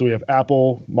 4. So we have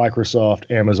Apple, Microsoft,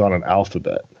 Amazon, and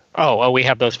Alphabet. Oh, we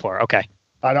have those 4. Okay.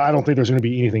 I don't think there's going to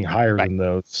be anything higher Right. than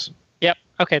those. Yep.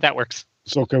 Okay, that works.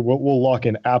 So okay, we'll lock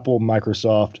in Apple,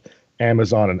 Microsoft,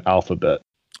 Amazon, and Alphabet.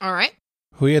 All right.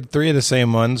 We had 3 of the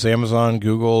same ones, Amazon,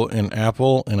 Google, and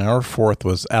Apple, and our 4th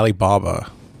was Alibaba,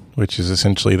 which is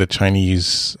essentially the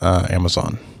Chinese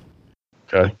Amazon.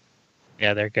 Okay.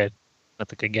 Yeah, they're good.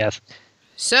 That's a good guess.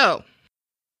 So,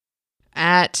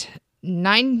 at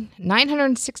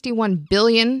 961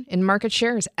 billion in market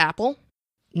share is Apple.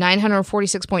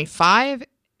 946.5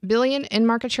 billion in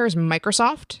market share is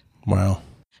Microsoft. Wow.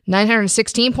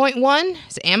 916.1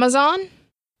 is Amazon.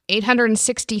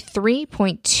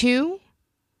 863.2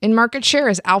 in market share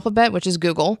is Alphabet, which is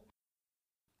Google.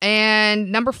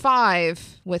 And number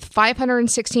 5 with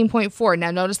 516.4.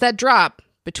 Now notice that drop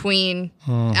between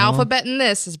Alphabet and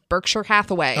this is Berkshire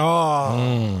Hathaway.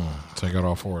 Oh. Take it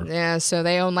all for it. Yeah, so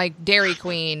they own like Dairy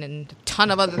Queen and a ton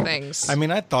of other things. I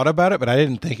mean, I thought about it, but I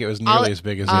didn't think it was nearly as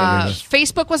big as it is.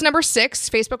 Facebook was number 6.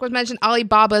 Facebook was mentioned.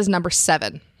 Alibaba is number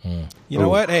 7. You know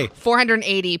what? Hey,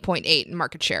 480.8 in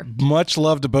market share. much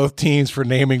love to both teams for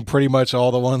naming pretty much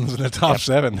all the ones in the top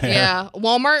 7 there. Yeah,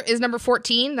 Walmart is number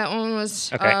 14. That one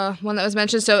was Okay. one that was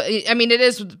mentioned. So, I mean, it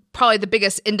is probably the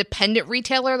biggest independent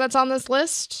retailer that's on this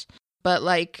list. But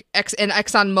like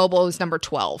ExxonMobil is number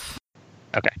 12.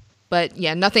 Okay. But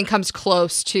yeah, nothing comes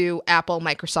close to Apple,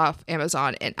 Microsoft,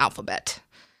 Amazon, and Alphabet.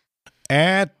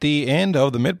 At the end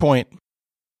of the midpoint,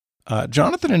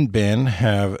 Jonathan and Ben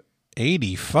have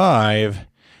 85,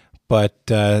 but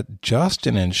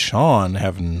Justin and Sean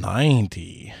have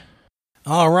 90.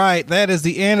 All right, that is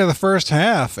the end of the first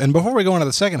half. And before we go into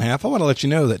the second half, I want to let you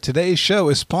know that today's show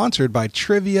is sponsored by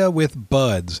Trivia with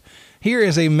Buds. Here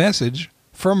is a message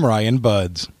from Ryan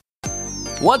Buds.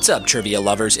 What's up, trivia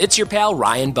lovers? It's your pal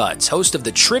Ryan Buds, host of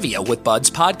the Trivia with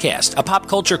Buds podcast, a pop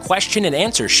culture question and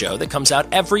answer show that comes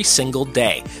out every single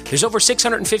day. There's over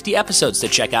 650 episodes to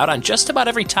check out on just about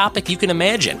every topic you can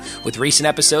imagine, with recent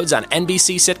episodes on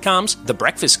NBC sitcoms, The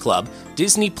Breakfast Club,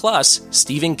 Disney Plus,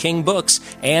 Stephen King books,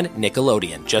 and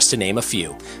Nickelodeon, just to name a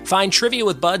few. Find Trivia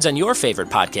with Buds on your favorite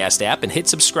podcast app and hit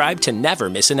subscribe to never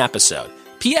miss an episode.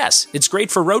 P.S. It's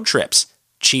great for road trips.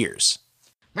 Cheers.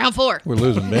 Round 4. We're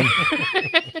losing, Ben.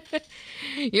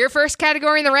 Your first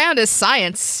category in the round is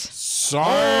science.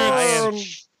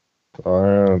 Science.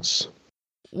 Science.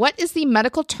 What is the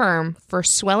medical term for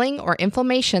swelling or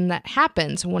inflammation that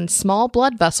happens when small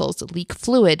blood vessels leak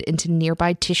fluid into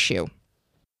nearby tissue?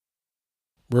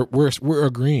 We're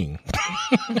agreeing.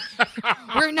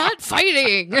 We're not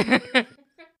fighting.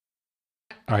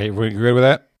 All right, we good with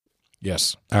that?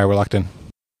 Yes. All right, we're locked in.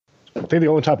 I think the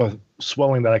only type of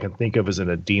swelling that I can think of is an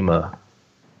edema.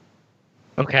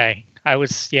 Okay.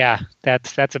 That's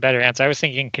a better answer. I was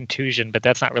thinking contusion, but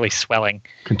that's not really swelling.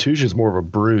 Contusion is more of a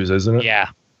bruise, isn't it? Yeah.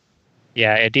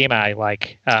 Yeah, edema I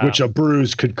like. Which a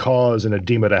bruise could cause an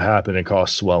edema to happen and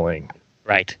cause swelling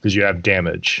Right. because you have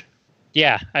damage.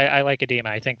 Yeah, I like edema.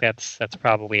 I think that's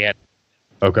probably it.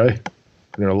 Okay.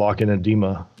 We're going to lock in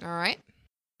edema. All right.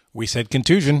 We said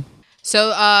contusion. So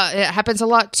it happens a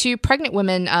lot to pregnant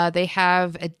women. They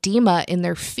have edema in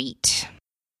their feet.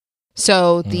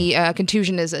 So the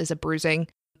contusion is a bruising.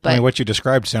 But I mean, what you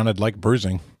described sounded like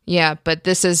bruising. yeah, but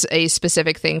this is a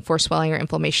specific thing for swelling or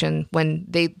inflammation when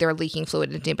they're leaking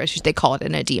fluid into deep tissues. They call it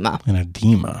an edema. An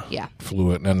edema. Yeah.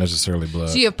 Fluid, not necessarily blood.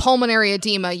 So you have pulmonary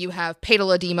edema, you have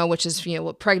pedal edema, which is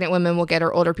what pregnant women will get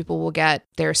or older people will get.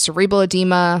 There's cerebral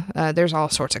edema. There's all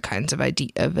sorts of kinds of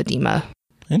edema.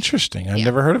 Interesting. I've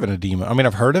never heard of an edema. I mean,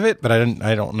 I've heard of it, but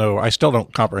I don't know. I still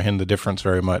don't comprehend the difference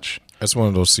very much. That's one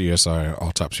of those CSI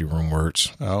autopsy room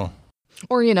words. Oh.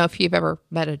 Or, if you've ever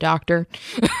met a doctor.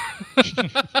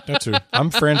 That's true. I'm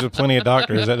friends with plenty of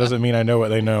doctors. That doesn't mean I know what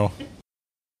they know.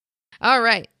 All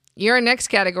right. Your next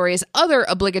category is other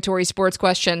obligatory sports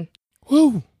question.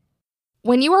 Woo!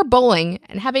 When you are bowling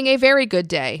and having a very good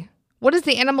day, what is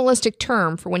the animalistic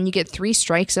term for when you get 3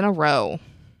 strikes in a row?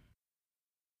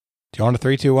 Do you want a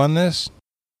 3, 2, 1 this?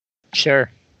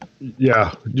 Sure.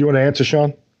 Yeah. Do you want to answer,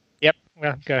 Sean? Yep.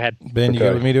 Well, go ahead. Ben, you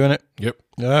good with me doing it? Yep.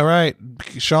 All right.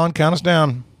 Sean, count us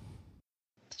down.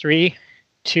 3,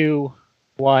 2,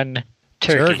 1.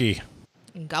 Turkey.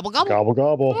 Gobble, gobble. Gobble,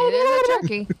 gobble. It is a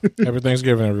turkey. Happy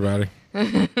Thanksgiving, everybody.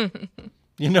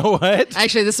 You know what?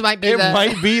 Actually, this might be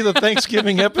might be the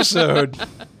Thanksgiving episode.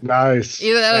 Nice.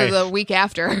 either that or the week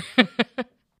after.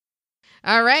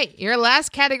 All right. Your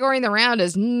last category in the round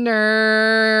is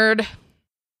nerd.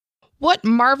 What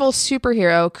Marvel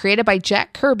superhero created by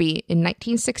Jack Kirby in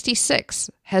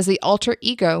 1966 has the alter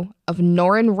ego of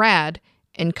Norrin Rad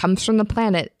and comes from the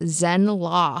planet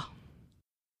Zen-La?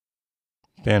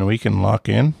 Ben, we can lock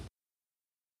in.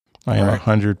 I am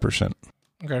 100%.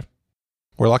 Okay.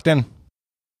 We're locked in.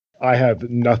 I have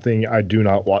nothing. I do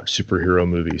not watch superhero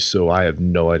movies, so I have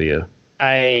no idea.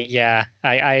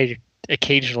 I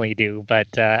occasionally do,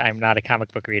 but I'm not a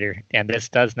comic book reader, and this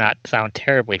does not sound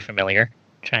terribly familiar.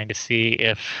 Trying to see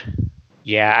if,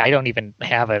 I don't even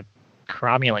have a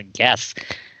cromulent guess.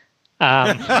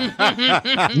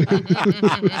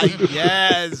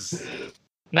 Yes.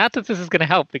 Not that this is going to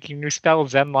help, but can you spell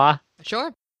Zen-La?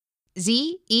 Sure.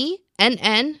 Zenn-La.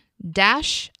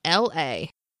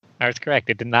 I was correct.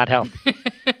 It did not help.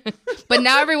 But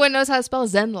now everyone knows how to spell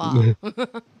Zen-La.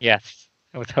 Yes.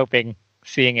 I was hoping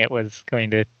seeing it was going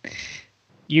to...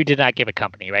 You did not give a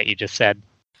company, right? You just said...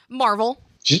 Marvel.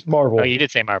 Just Marvel. Oh, you did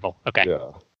say Marvel. Okay.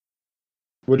 Yeah.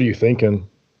 What are you thinking?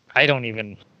 I don't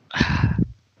even...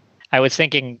 I was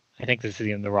thinking... I think this is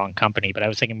even the wrong company, but I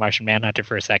was thinking Martian Manhunter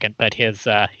for a second. But his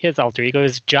alter ego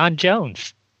is John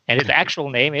Jones. And his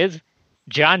actual name is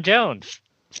John Jones.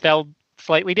 Spelled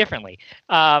slightly differently.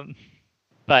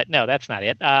 But no, that's not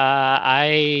it.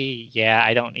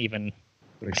 I don't even...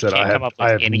 Like I said, I have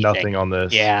nothing on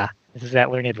this. Yeah. This is that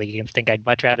Learned League instinct. I'd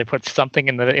much rather put something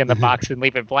in the box and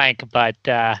leave it blank, but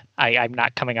I'm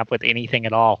not coming up with anything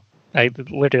at all. I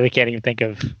literally can't even think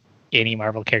of any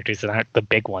Marvel characters that aren't the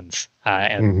big ones,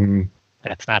 and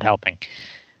that's not helping.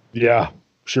 Yeah,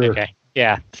 sure. Okay.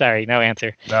 Yeah, sorry, no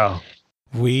answer. No.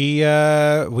 We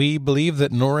believe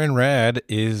that Norrin Rad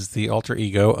is the alter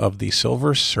ego of the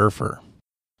Silver Surfer.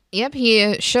 Yep,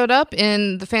 he showed up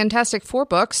in the Fantastic Four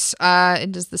books.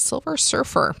 It is the Silver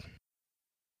Surfer.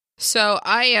 So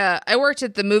I worked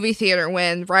at the movie theater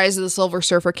when Rise of the Silver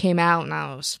Surfer came out, and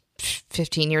that was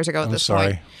 15 years ago at this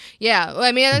point. Yeah,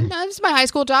 I mean, this is my high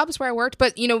school job. It's where I worked.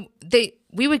 But,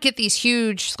 we would get these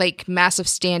huge, massive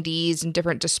standees and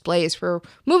different displays for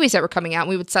movies that were coming out, and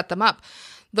we would set them up.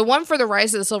 The one for the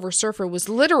Rise of the Silver Surfer was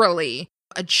literally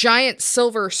a giant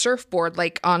silver surfboard,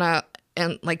 on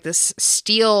this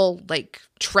steel,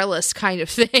 trellis kind of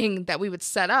thing that we would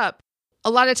set up.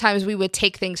 A lot of times we would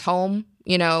take things home,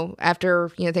 after,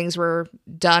 things were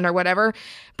done or whatever.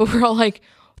 But we're all like,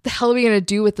 what the hell are we going to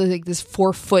do with this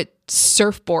 4-foot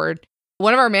surfboard?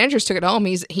 One of our managers took it home.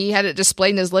 He had it displayed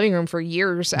in his living room for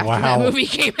years after that movie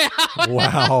came out.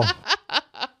 Wow.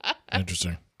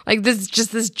 Interesting.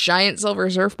 This giant silver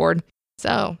surfboard.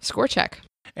 So, score check.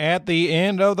 At the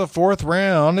end of the fourth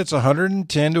round, it's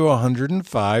 110 to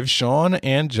 105. Sean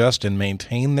and Justin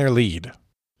maintain their lead.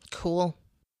 Cool.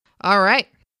 All right.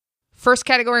 First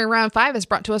category in round 5 is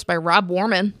brought to us by Rob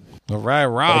Warman. All right,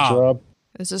 Rob. Thanks, Rob.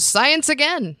 This is Science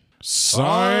Again.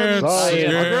 Science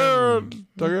again.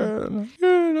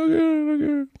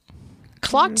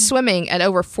 Clocked swimming at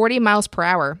over 40 miles per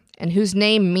hour, and whose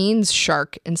name means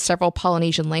shark in several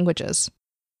Polynesian languages.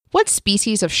 What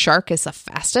species of shark is the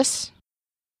fastest?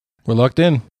 We're locked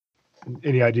in.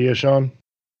 Any idea, Sean?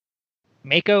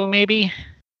 Mako, maybe?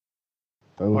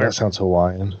 Oh, that sounds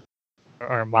Hawaiian.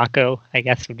 Or Mako, I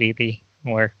guess, would be the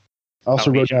more... I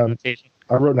also wrote down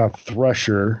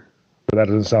thresher, but that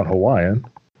doesn't sound Hawaiian.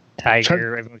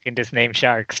 Tiger, and we can just name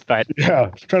sharks, but... Yeah,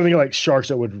 I'm trying to think of sharks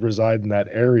that would reside in that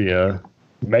area.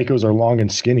 Makos are long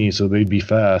and skinny, so they'd be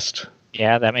fast.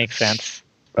 Yeah, that makes sense.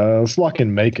 Let's lock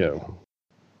in Mako.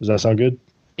 Does that sound good?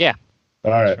 Yeah.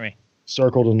 All right.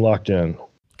 Circled and locked in.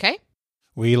 Okay.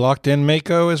 We locked in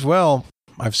Mako as well.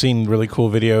 I've seen really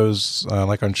cool videos,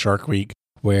 on Shark Week,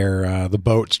 where the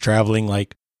boat's traveling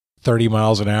 30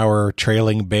 miles an hour,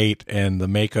 trailing bait, and the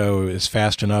Mako is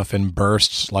fast enough in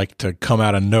bursts, to come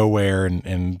out of nowhere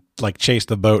and chase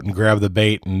the boat and grab the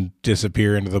bait and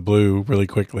disappear into the blue really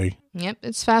quickly. Yep,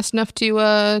 it's fast enough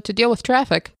to deal with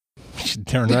traffic.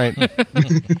 Darn right.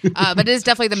 But it is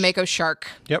definitely the Mako shark.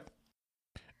 Yep.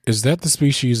 Is that the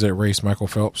species that raced Michael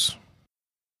Phelps?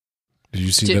 Did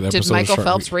you see that episode? Did Michael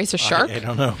Phelps race a shark? I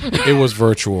don't know. It was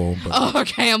virtual. But Oh,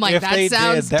 okay. I'm like, if that they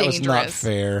sounds did, that dangerous. was not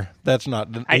fair. That's not.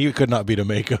 He could not beat a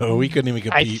Mako. We couldn't even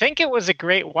compete. I think it was a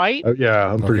great white.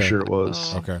 Yeah, I'm pretty sure it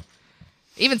was. Okay.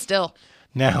 Even still.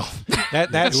 Now,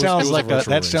 that was sounds a like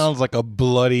virtual race. sounds like a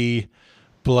bloody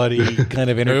kind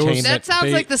of entertainment. That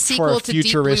sounds like the for sequel a to Deep Blue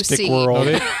futuristic Sea. world.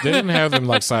 No, they didn't have them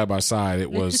like side by side.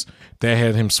 It was they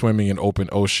had him swimming in open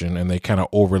ocean, and they kind of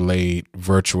overlaid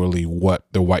virtually what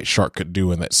the white shark could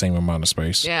do in that same amount of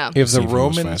space. Yeah. If See the if he was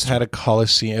Romans faster. had a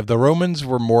Colosseum, if the Romans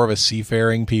were more of a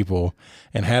seafaring people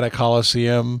and had a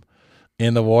Colosseum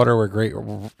in the water where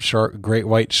great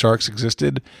white sharks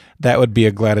existed, that would be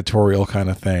a gladiatorial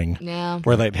kind of thing. Yeah.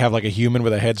 Where they'd have like a human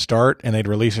with a head start and they'd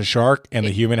release a shark and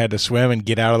the human had to swim and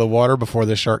get out of the water before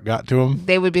the shark got to him.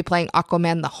 They would be playing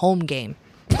Aquaman the home game.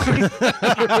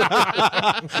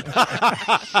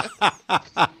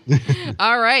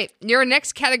 All right. Your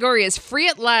next category is Free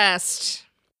at Last.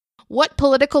 What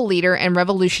political leader and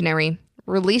revolutionary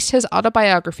released his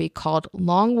autobiography called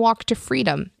Long Walk to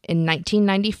Freedom in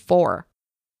 1994?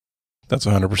 That's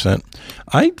 100%.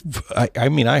 I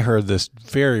mean, I heard this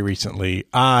very recently.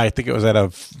 I think it was at a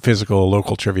physical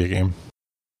local trivia game.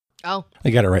 Oh, I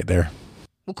got it right there.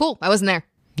 well, cool. I wasn't there.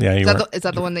 Yeah, you were. Is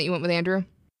that the one that you went with Andrew?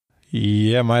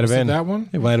 Yeah, it might have Was it been. that one?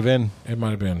 It might have been. It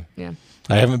might have been. Yeah.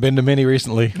 I haven't been to many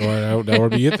recently. Well, that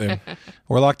would be it then.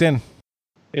 We're locked in.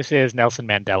 This is Nelson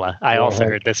Mandela. I also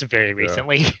heard this very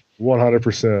recently.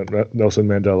 100% Nelson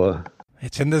Mandela.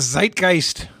 It's in the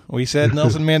zeitgeist. We said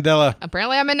Nelson Mandela.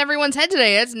 Apparently, I'm in everyone's head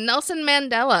today. It's Nelson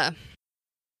Mandela.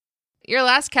 Your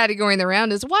last category in the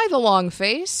round is Why the Long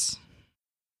Face?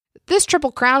 This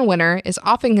Triple Crown winner is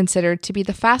often considered to be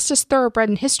the fastest thoroughbred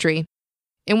in history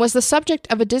and was the subject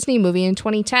of a Disney movie in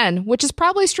 2010, which is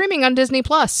probably streaming on Disney+.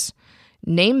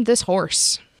 Name this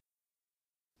horse.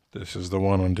 This is the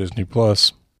one on Disney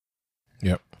Plus.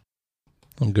 Yep.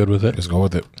 I'm good with it. Let's go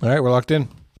with it. All right, we're locked in.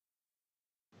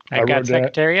 I I've got wrote that.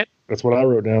 Secretariat. That's what I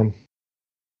wrote down.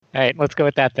 All right, let's go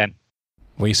with that then.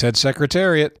 We said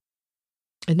Secretariat.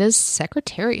 It is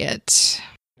Secretariat.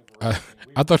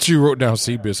 I thought you wrote down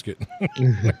Seabiscuit.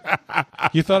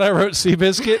 You thought I wrote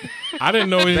Seabiscuit? I didn't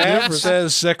know any That difference.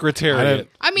 says Secretariat.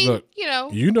 I mean, Look, you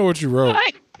know. You know what you wrote.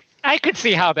 I could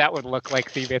see how that would look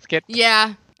like Seabiscuit.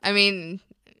 Yeah. I mean,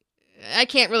 I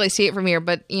can't really see it from here,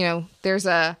 but, you know, there's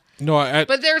a... No,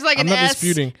 But there's like I'm an not S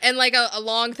disputing. and like a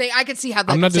long thing. I could see how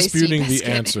that I'm not could say disputing the Seabiscuit.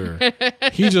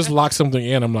 answer. He just locked something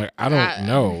in. I'm like, I don't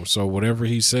know. So whatever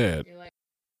he said.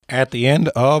 At the end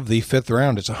of the fifth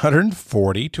round, it's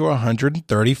 140 to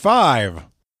 135.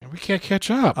 We can't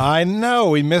catch up. I know.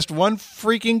 We missed one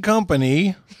freaking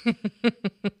company.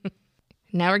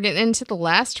 Now we're getting into the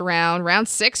last round. Round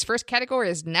 6, first category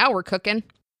is Now We're Cooking.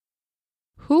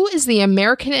 Who is the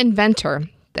American inventor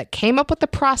that came up with the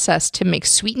process to make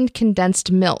sweetened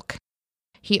condensed milk?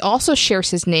 He also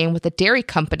shares his name with a dairy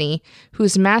company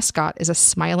whose mascot is a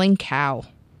smiling cow.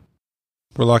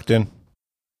 We're locked in.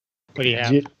 What do you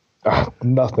have?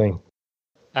 Nothing.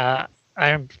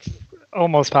 I'm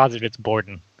almost positive it's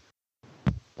Borden.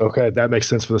 Okay, that makes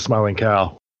sense for the smiling cow.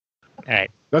 All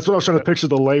right. That's what I was trying to picture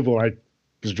the label. I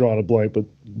was drawing a blank, but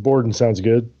Borden sounds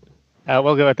good.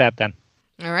 We'll go with that then.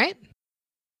 All right.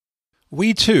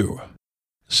 We too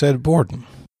said Borden.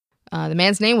 The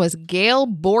man's name was Gail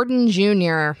Borden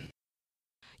Jr.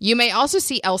 You may also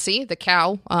see Elsie, the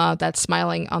cow that's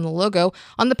smiling on the logo,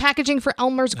 on the packaging for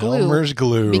Elmer's Glue. Elmer's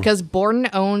Glue. Because Borden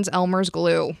owns Elmer's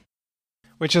Glue.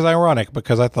 Which is ironic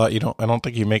because I thought I don't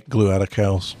think you make glue out of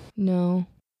cows. No.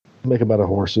 Make them out of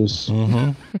horses.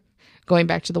 Mm-hmm. Going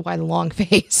back to the Why the Long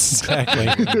Face. Exactly.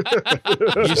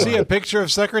 You see a picture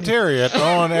of Secretariat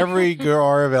on every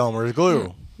jar of Elmer's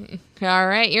Glue. All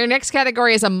right. Your next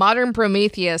category is a modern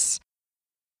Prometheus.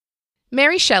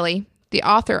 Mary Shelley, the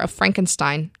author of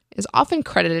Frankenstein, is often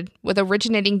credited with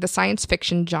originating the science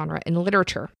fiction genre in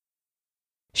literature.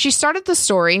 She started the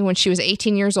story when she was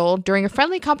 18 years old during a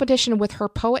friendly competition with her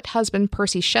poet husband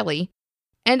Percy Shelley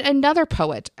and another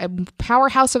poet, a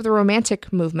powerhouse of the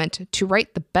Romantic movement, to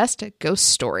write the best ghost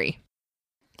story.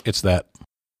 It's that.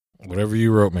 Whatever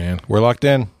you wrote, man. We're locked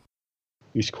in.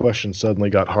 These questions suddenly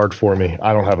got hard for me.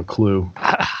 I don't have a clue.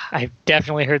 I've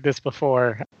definitely heard this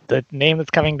before. The name that's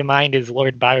coming to mind is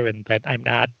Lord Byron, but I'm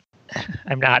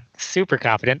not super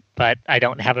confident, but I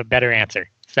don't have a better answer.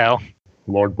 So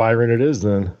Lord Byron it is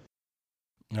then.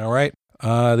 All right.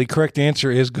 The correct answer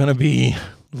is going to be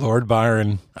Lord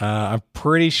Byron. I'm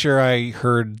pretty sure I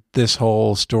heard this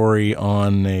whole story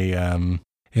on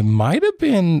it might have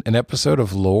been an episode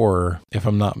of Lore, if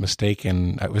I'm not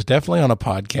mistaken. It was definitely on a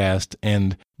podcast,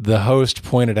 and the host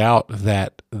pointed out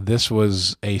that this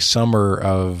was a summer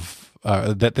of,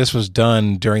 that this was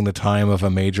done during the time of a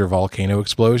major volcano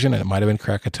explosion, and it might have been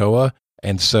Krakatoa.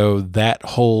 And so that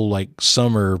whole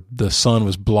summer, the sun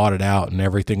was blotted out and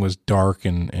everything was dark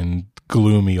and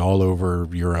gloomy all over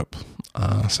Europe.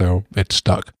 So it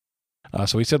stuck.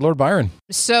 So we said Lord Byron.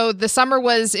 So the summer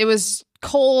was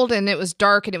cold and it was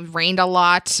dark and it rained a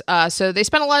lot. So they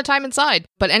spent a lot of time inside.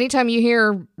 But anytime you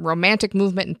hear romantic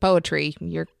movement and poetry,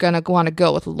 you're going to want to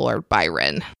go with Lord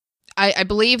Byron. I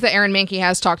believe that Aaron Mahnke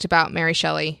has talked about Mary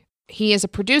Shelley. He is a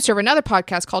producer of another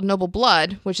podcast called Noble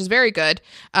Blood, which is very good.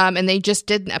 And they just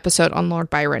did an episode on Lord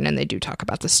Byron, and they do talk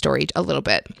about the story a little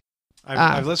bit.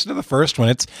 I've listened to the first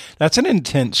one. That's an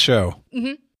intense show.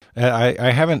 Mm-hmm.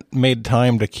 I haven't made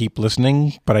time to keep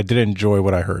listening, but I did enjoy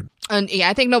what I heard. And yeah,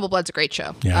 I think Noble Blood's a great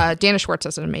show. Yeah. Dana Schwartz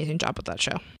does an amazing job with that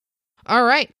show. All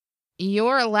right.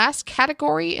 Your last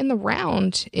category in the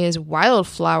round is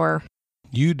Wildflower.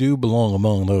 You do belong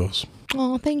among those.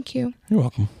 Oh, thank you. You're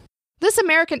welcome. This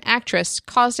American actress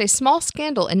caused a small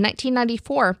scandal in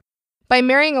 1994 by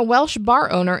marrying a Welsh bar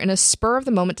owner in a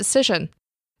spur-of-the-moment decision.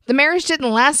 The marriage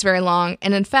didn't last very long,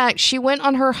 and in fact, she went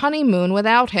on her honeymoon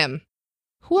without him.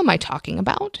 Who am I talking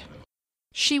about?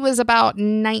 She was about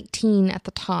 19 at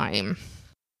the time.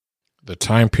 The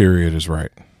time period is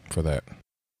right for that.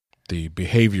 The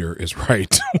behavior is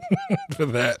right for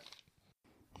that.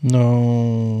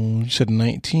 No, you said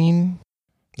 19?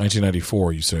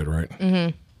 1994, you said, right?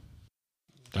 Mm-hmm.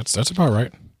 That's about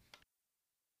right.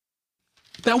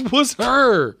 That was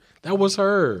her.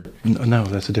 No,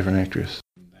 that's a different actress.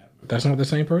 That's not the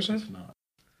same person? No.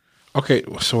 Okay,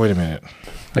 so wait a minute.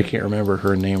 I can't remember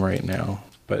her name right now,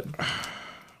 but...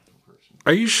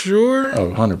 Are you sure?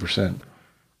 Oh, 100%.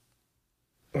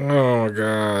 Oh, my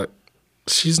God.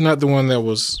 She's not the one that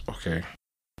was... Okay.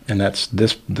 And that's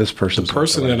this person. The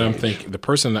person that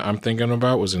I'm thinking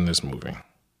about was in this movie.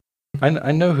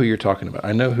 I know who you're talking about.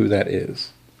 I know who that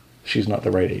is. She's not the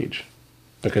right age.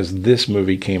 Because this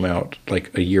movie came out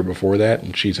like a year before that,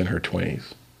 and she's in her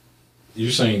 20s.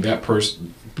 You're saying that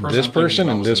person... This person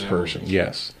and this person,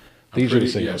 yes. These are the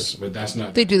same. Yes, but that's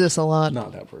not... They do this a lot.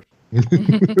 Not that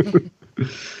person.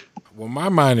 Well, my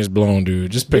mind is blown,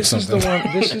 dude. Just pick something.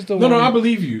 This is the one. No, I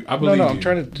believe you. I'm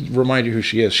trying to remind you who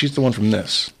she is. She's the one from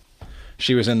this.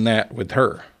 She was in that with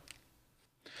her.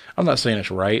 I'm not saying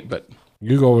it's right, but...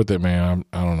 You go with it, man.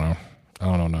 I don't know. I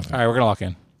don't know nothing. All right, we're going to lock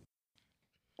in.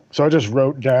 So I just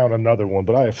wrote down another one,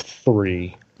 but I have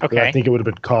three. Okay. I think it would have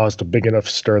been caused a big enough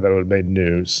stir that it would have made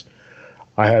news.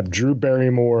 I have Drew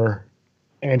Barrymore,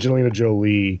 Angelina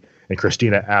Jolie, and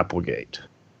Christina Applegate.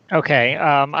 Okay.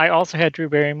 I also had Drew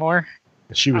Barrymore.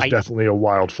 She was definitely a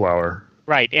wildflower.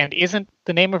 Right. And isn't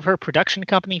the name of her production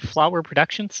company Flower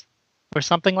Productions or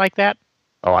something like that?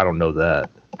 Oh, I don't know that.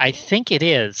 I think it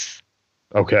is.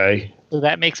 Okay. So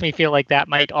that makes me feel like that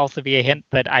might also be a hint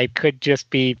that I could just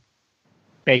be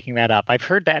making that up. I've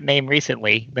heard that name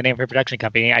recently, the name of her production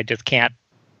company. I just can't.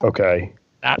 Okay.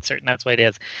 Not certain that's what it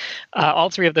is. All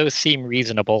three of those seem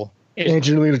reasonable.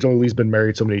 Angelina Jolie's been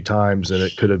married so many times, and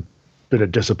it could have been a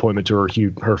disappointment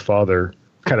to her father.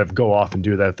 Kind of go off and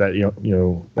do that.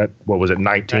 That what was it?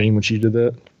 19 right. When she did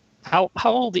that. How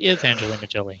old is Angelina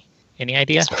Jolie? Any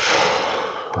idea?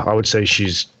 I would say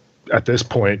she's at this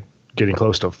point getting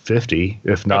close to 50,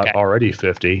 if not already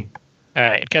 50. All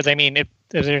right, because I mean, if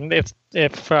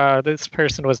this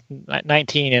person was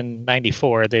 19 in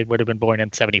 94, they would have been born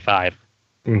in 75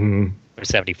 or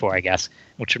 74, I guess,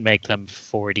 which would make them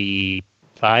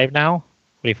 45 now,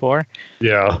 44.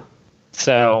 Yeah.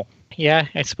 So yeah,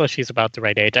 I suppose she's about the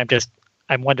right age.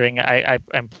 I'm wondering. I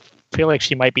feel like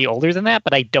she might be older than that,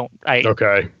 but I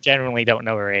generally don't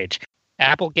know her age.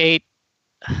 Applegate.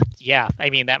 Yeah, I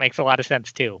mean, that makes a lot of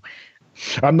sense too.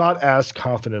 I'm not as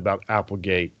confident about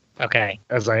Applegate. Okay.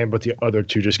 As I am with the other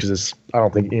two, just because I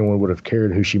don't think anyone would have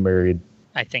cared who she married.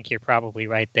 I think you're probably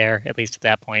right there, at least at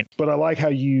that point. But I like how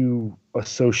you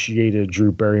associated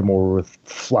Drew Barrymore with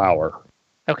Flower.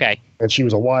 Okay. And she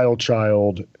was a wild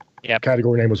child. Yep.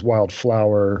 Category name was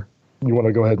Wildflower. You want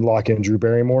to go ahead and lock in Drew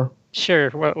Barrymore?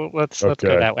 Sure. Let's go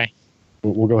that way.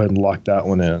 We'll go ahead and lock that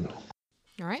one in.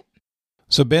 All right.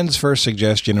 So Ben's first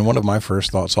suggestion, and one of my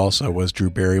first thoughts also, was Drew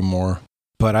Barrymore.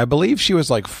 But I believe she was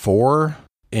like 4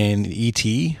 in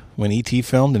E.T. when E.T.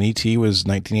 filmed, and E.T. was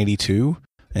 1982.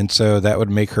 And so that would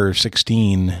make her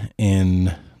 16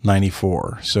 in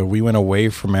 94. So we went away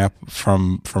from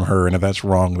her, and if that's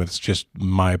wrong, that's just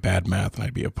my bad math, and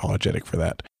I'd be apologetic for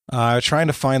that. Trying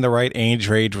to find the right age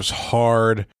range was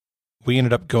hard. We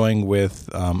ended up going with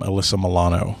Alyssa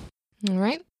Milano. All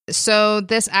right. So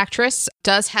this actress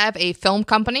does have a film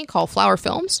company called Flower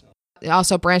Films. They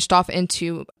also branched off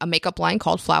into a makeup line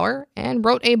called Flower and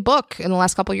wrote a book in the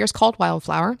last couple of years called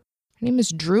Wildflower. Her name is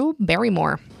Drew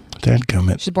Barrymore.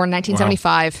 Dadgummit. She was born in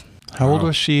 1975. Wow. How old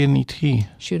was she in E.T.?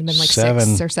 She would have been like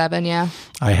 6 or 7, yeah.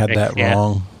 I had that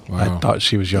wrong. Wow. I thought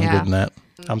she was younger than that.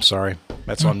 I'm sorry.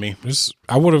 That's on me.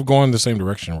 I would have gone the same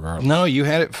direction regardless. No, you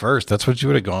had it first. That's what you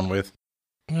would have gone with.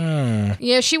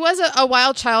 Yeah, she was a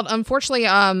wild child. Unfortunately,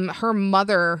 her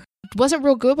mother wasn't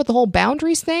real good with the whole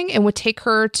boundaries thing and would take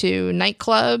her to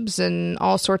nightclubs and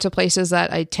all sorts of places that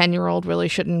a 10-year-old really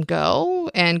shouldn't go,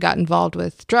 and got involved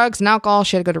with drugs and alcohol.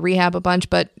 She had to go to rehab a bunch,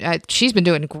 but she's been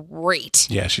doing great.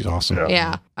 Yeah, she's awesome.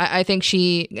 Yeah, I think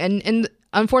she, and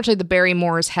unfortunately the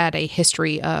Barrymores had a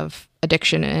history of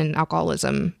addiction and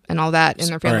alcoholism and all that in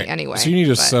their family anyway. So you need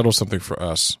to settle something for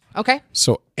us. Okay.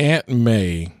 So Aunt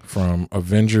May from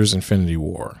Avengers Infinity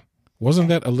War, wasn't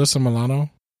that Alyssa Milano?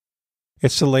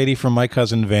 It's the lady from My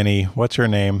Cousin Vinny. What's her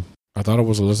name? I thought it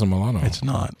was Alyssa Milano. It's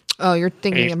not. Oh, you're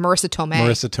thinking of Marissa Tomei.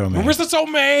 Marissa Tomei. Marissa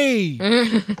Tomei!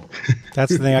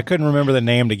 That's the thing. I couldn't remember the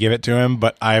name to give it to him,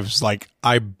 but I was like,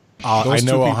 I know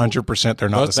 100% they're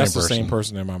not the same person. That's the same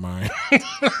person in my mind.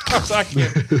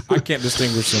 I can't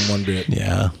distinguish them one bit.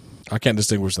 Yeah. I can't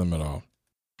distinguish them at all.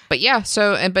 But yeah,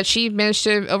 but she managed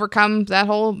to overcome that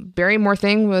whole Barrymore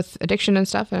thing with addiction and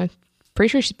stuff. And I'm pretty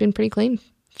sure she's been pretty clean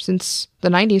since the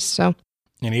 90s. So.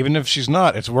 And even if she's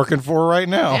not, it's working for her right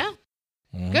now.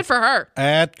 Yeah. Good for her.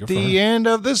 At the end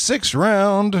of the 6th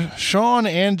round, Sean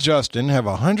and Justin have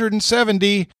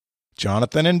 170.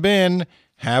 Jonathan and Ben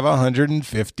have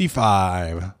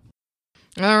 155.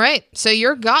 All right. So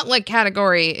your gauntlet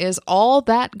category is all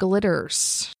that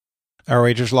glitters. Our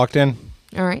wagers locked in?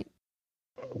 All right.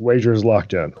 Wagers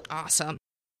locked in. Awesome.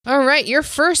 All right. Your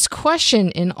first question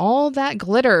in all that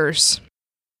glitters.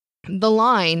 The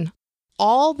line,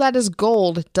 all that is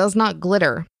gold does not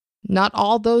glitter. Not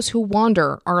all those who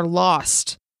wander are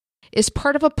lost, is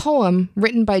part of a poem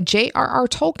written by J.R.R.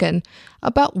 Tolkien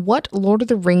about what Lord of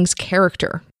the Rings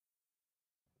character?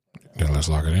 Then let's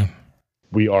lock it in.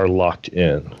 We are locked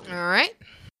in. All right.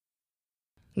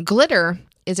 Glitter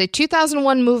is a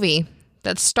 2001 movie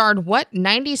that starred what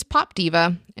 90s pop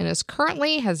diva and is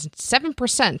currently has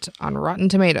 7% on Rotten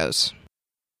Tomatoes.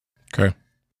 Okay.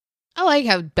 I like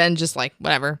how Ben just like,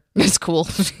 whatever. It's cool.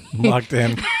 Locked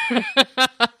in.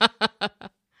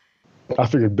 I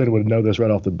figured Ben would know this right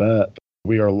off the bat.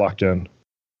 We are locked in.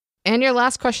 And your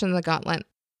last question in the gauntlet.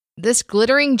 This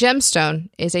glittering gemstone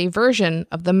is a version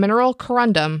of the mineral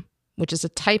corundum, which is a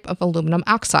type of aluminum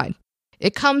oxide.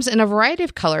 It comes in a variety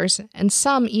of colors, and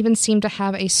some even seem to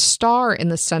have a star in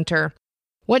the center.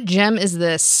 What gem is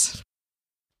this?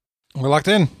 We're locked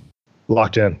in.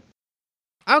 Locked in.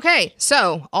 Okay,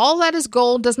 so all that is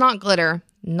gold does not glitter.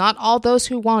 Not all those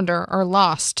who wander are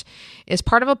lost is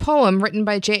part of a poem written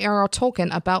by J.R.R.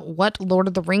 Tolkien about what Lord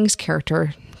of the Rings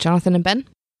character? Jonathan and Ben?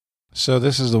 So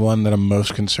this is the one that I'm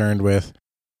most concerned with.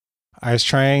 I was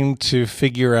trying to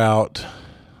figure out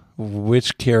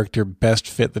which character best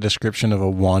fit the description of a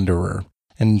wanderer.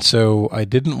 And so I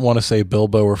didn't want to say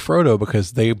Bilbo or Frodo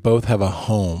because they both have a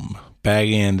home.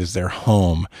 Bag End is their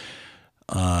home.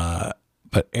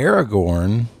 But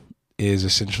Aragorn is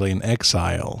essentially an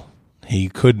exile. He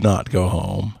could not go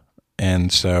home.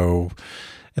 And so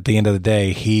at the end of the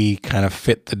day, he kind of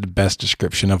fit the best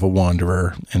description of a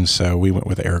wanderer. And so we went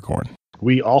with Aragorn.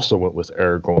 We also went with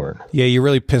Aragorn. Yeah, you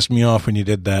really pissed me off when you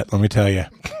did that, let me tell you.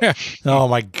 Oh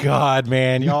my God,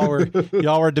 man. Y'all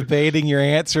were debating your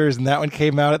answers and that one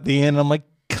came out at the end. I'm like,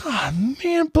 God,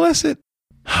 man, bless it.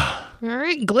 All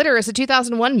right. Glitter is a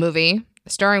 2001 movie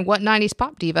starring what 90s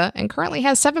pop diva and currently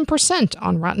has 7%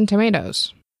 on Rotten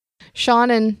Tomatoes.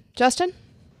 Sean and Justin?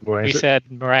 We said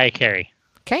Mariah Carey.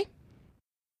 Okay.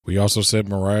 We also said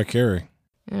Mariah Carey.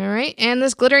 All right. And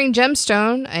this glittering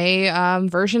gemstone, a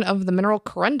version of the mineral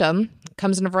corundum,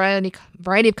 comes in a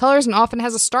variety of colors and often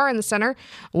has a star in the center.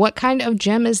 What kind of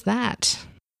gem is that?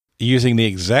 Using the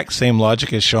exact same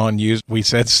logic as Sean used, we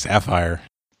said sapphire.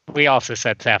 We also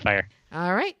said sapphire.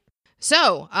 All right.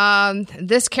 So,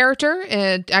 this character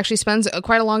actually spends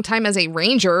quite a long time as a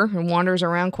ranger and wanders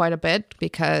around quite a bit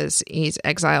because he's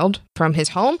exiled from his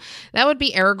home. That would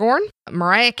be Aragorn.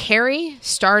 Mariah Carey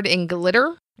starred in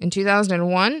Glitter in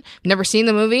 2001. Never seen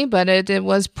the movie, but it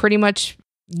was pretty much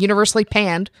universally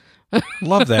panned.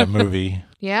 Love that movie.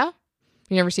 Yeah?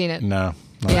 You never seen it? No.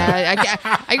 Yeah,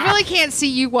 I really can't see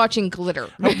you watching Glitter.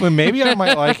 Maybe I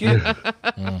might like it.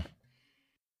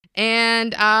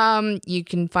 And you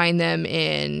can find them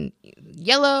in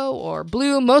yellow or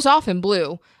blue, most often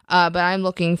blue, but I'm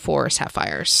looking for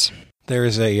sapphires.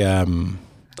 There's a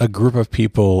group of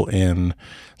people in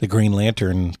the Green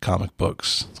Lantern comic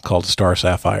books called Star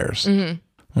Sapphires. Mm-hmm.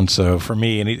 And so for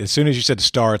me, and as soon as you said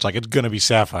star, it's like, it's going to be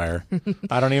sapphire.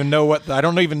 I don't even know what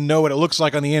it looks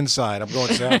like on the inside. I'm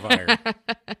going sapphire.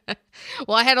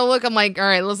 Well, I had to look. I'm like, all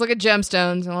right, let's look at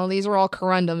gemstones. Well, these are all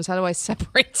corundums. How do I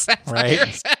separate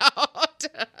sapphires out?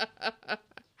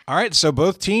 All right, so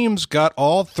both teams got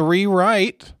all 3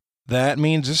 right. That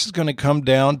means this is going to come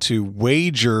down to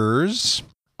wagers.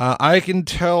 I can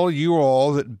tell you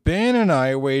all that Ben and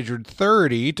I wagered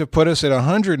 30 to put us at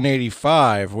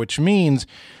 185, which means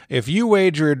if you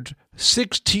wagered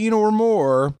 16 or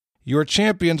more, your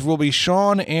champions will be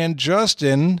Sean and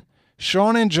Justin.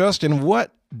 Sean and Justin,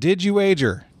 what did you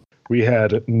wager? We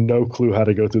had no clue how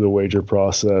to go through the wager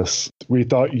process. We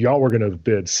thought y'all were going to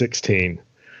bid 16.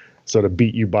 So to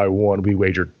beat you by 1, we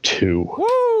wagered 2.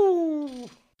 Woo!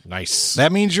 Nice.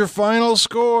 That means your final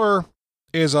score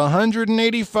is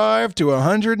 185 to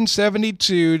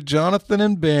 172, Jonathan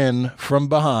and Ben from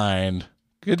behind.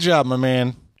 Good job, my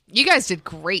man. You guys did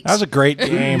great. That was a great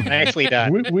game. Nicely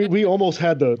done. We almost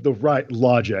had the right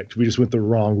logic. We just went the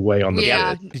wrong way on the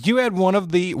bid. You had one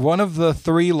of the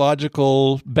 3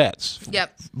 logical bets.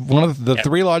 Yep. One of the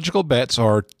 3 logical bets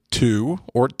are 2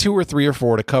 or 3 or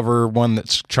 4 to cover one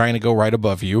that's trying to go right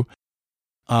above you.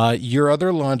 Your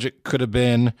other logic could have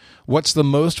been, what's the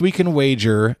most we can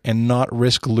wager and not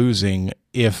risk losing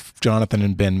if Jonathan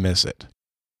and Ben miss it?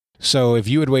 So if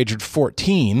you had wagered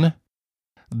 14,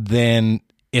 then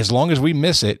as long as we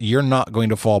miss it, you're not going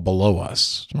to fall below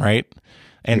us, right?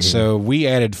 And so we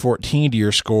added 14 to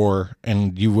your score,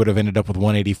 and you would have ended up with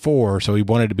 184, so we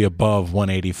wanted to be above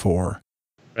 184.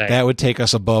 Right. That would take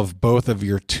us above both of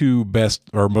your 2 best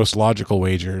or most logical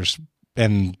wagers.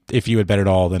 And if you had bet it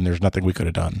all, then there's nothing we could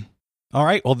have done. All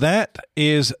right, well, that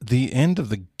is the end of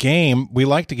the game. We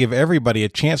like to give everybody a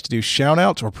chance to do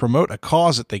shout-outs or promote a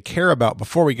cause that they care about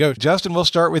before we go. Justin, we'll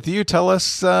start with you. Tell us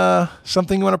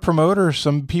something you want to promote or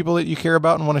some people that you care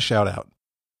about and want to shout out.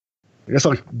 I guess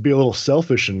I'll be a little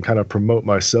selfish and kind of promote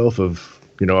myself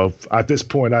at this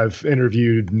point, I've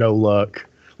interviewed, no luck.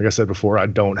 Like I said before, I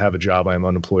don't have a job. I am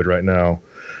unemployed right now.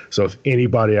 So if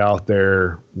anybody out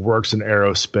there works in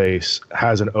aerospace,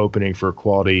 has an opening for a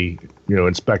quality,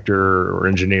 inspector or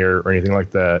engineer or anything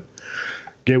like that,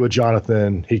 get with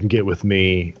Jonathan. He can get with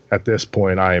me. At this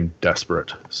point, I am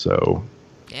desperate. So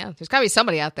yeah, there's got to be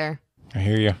somebody out there. I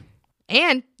hear you.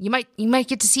 And you might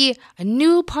get to see a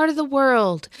new part of the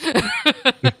world.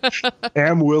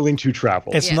 Am willing to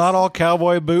travel. It's not all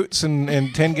cowboy boots and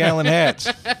 10-gallon hats.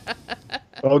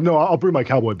 Oh, no, I'll bring my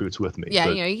cowboy boots with me. Yeah,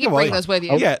 you can bring those with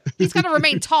you. Yeah. He's got to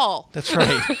remain tall. That's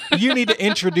right. You need to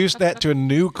introduce that to a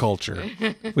new culture.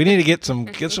 We need to get some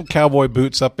cowboy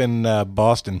boots up in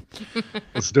Boston.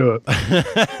 Let's do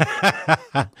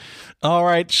it. All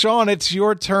right, Sean, it's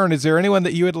your turn. Is there anyone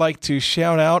that you would like to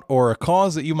shout out or a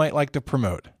cause that you might like to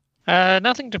promote?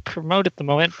 Nothing to promote at the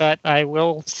moment, but I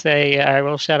will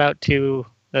shout out to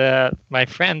my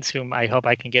friends whom I hope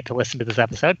I can get to listen to this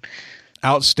episode.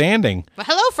 Outstanding. Well,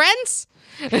 hello, friends.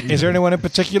 Is there anyone in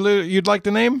particular you'd like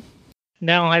to name?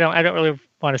 No, I don't really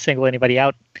want to single anybody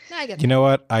out. I get You know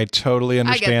what? I totally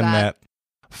understand that.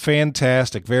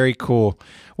 Fantastic. Very cool.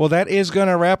 Well, that is going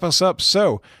to wrap us up.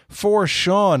 So, for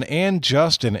Sean and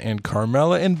Justin and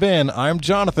Carmela and Ben, I'm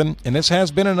Jonathan, and this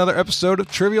has been another episode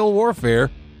of Trivial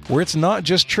Warfare, where it's not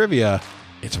just trivia,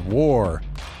 it's war.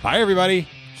 Bye, everybody.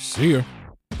 See ya.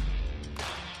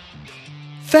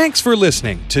 Thanks for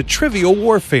listening to Trivial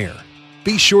Warfare.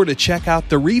 Be sure to check out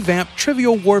the revamped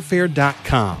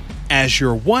TrivialWarfare.com as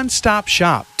your one-stop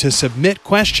shop to submit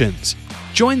questions,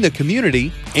 join the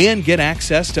community, and get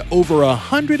access to over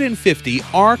 150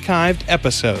 archived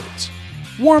episodes.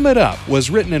 Warm It Up was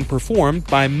written and performed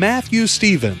by Matthew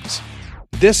Stevens.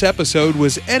 This episode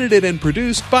was edited and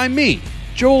produced by me,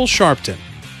 Joel Sharpton.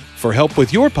 For help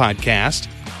with your podcast,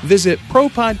 visit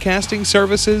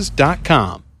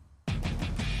ProPodcastingServices.com.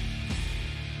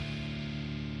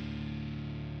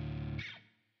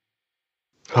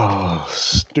 Oh,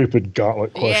 stupid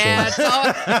gauntlet question. Yeah,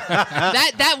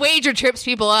 that wager trips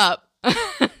people up.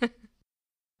 If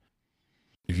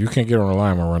you can't get on the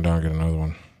line, I'm going to run down and get another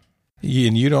one.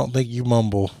 And you don't think you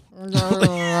mumble. He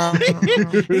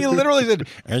literally said,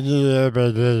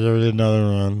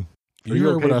 another one. You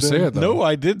heard what I said, though. No,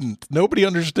 I didn't. Nobody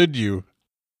understood you.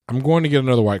 I'm going to get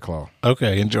another White Claw.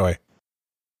 Okay, enjoy.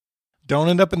 Don't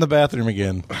end up in the bathroom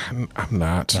again. I'm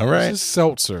not. All right. This is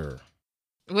seltzer.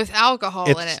 With alcohol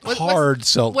in it. It's hard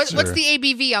seltzer. What's the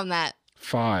ABV on that?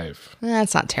 5.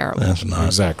 That's not terrible. That's not.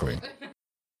 Exactly.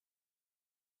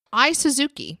 I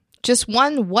Suzuki just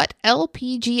won what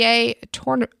LPGA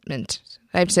tournament?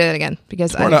 I have to say that again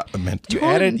because tournament. You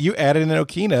added an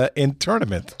Okina in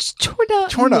tournament.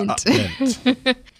 Tournament.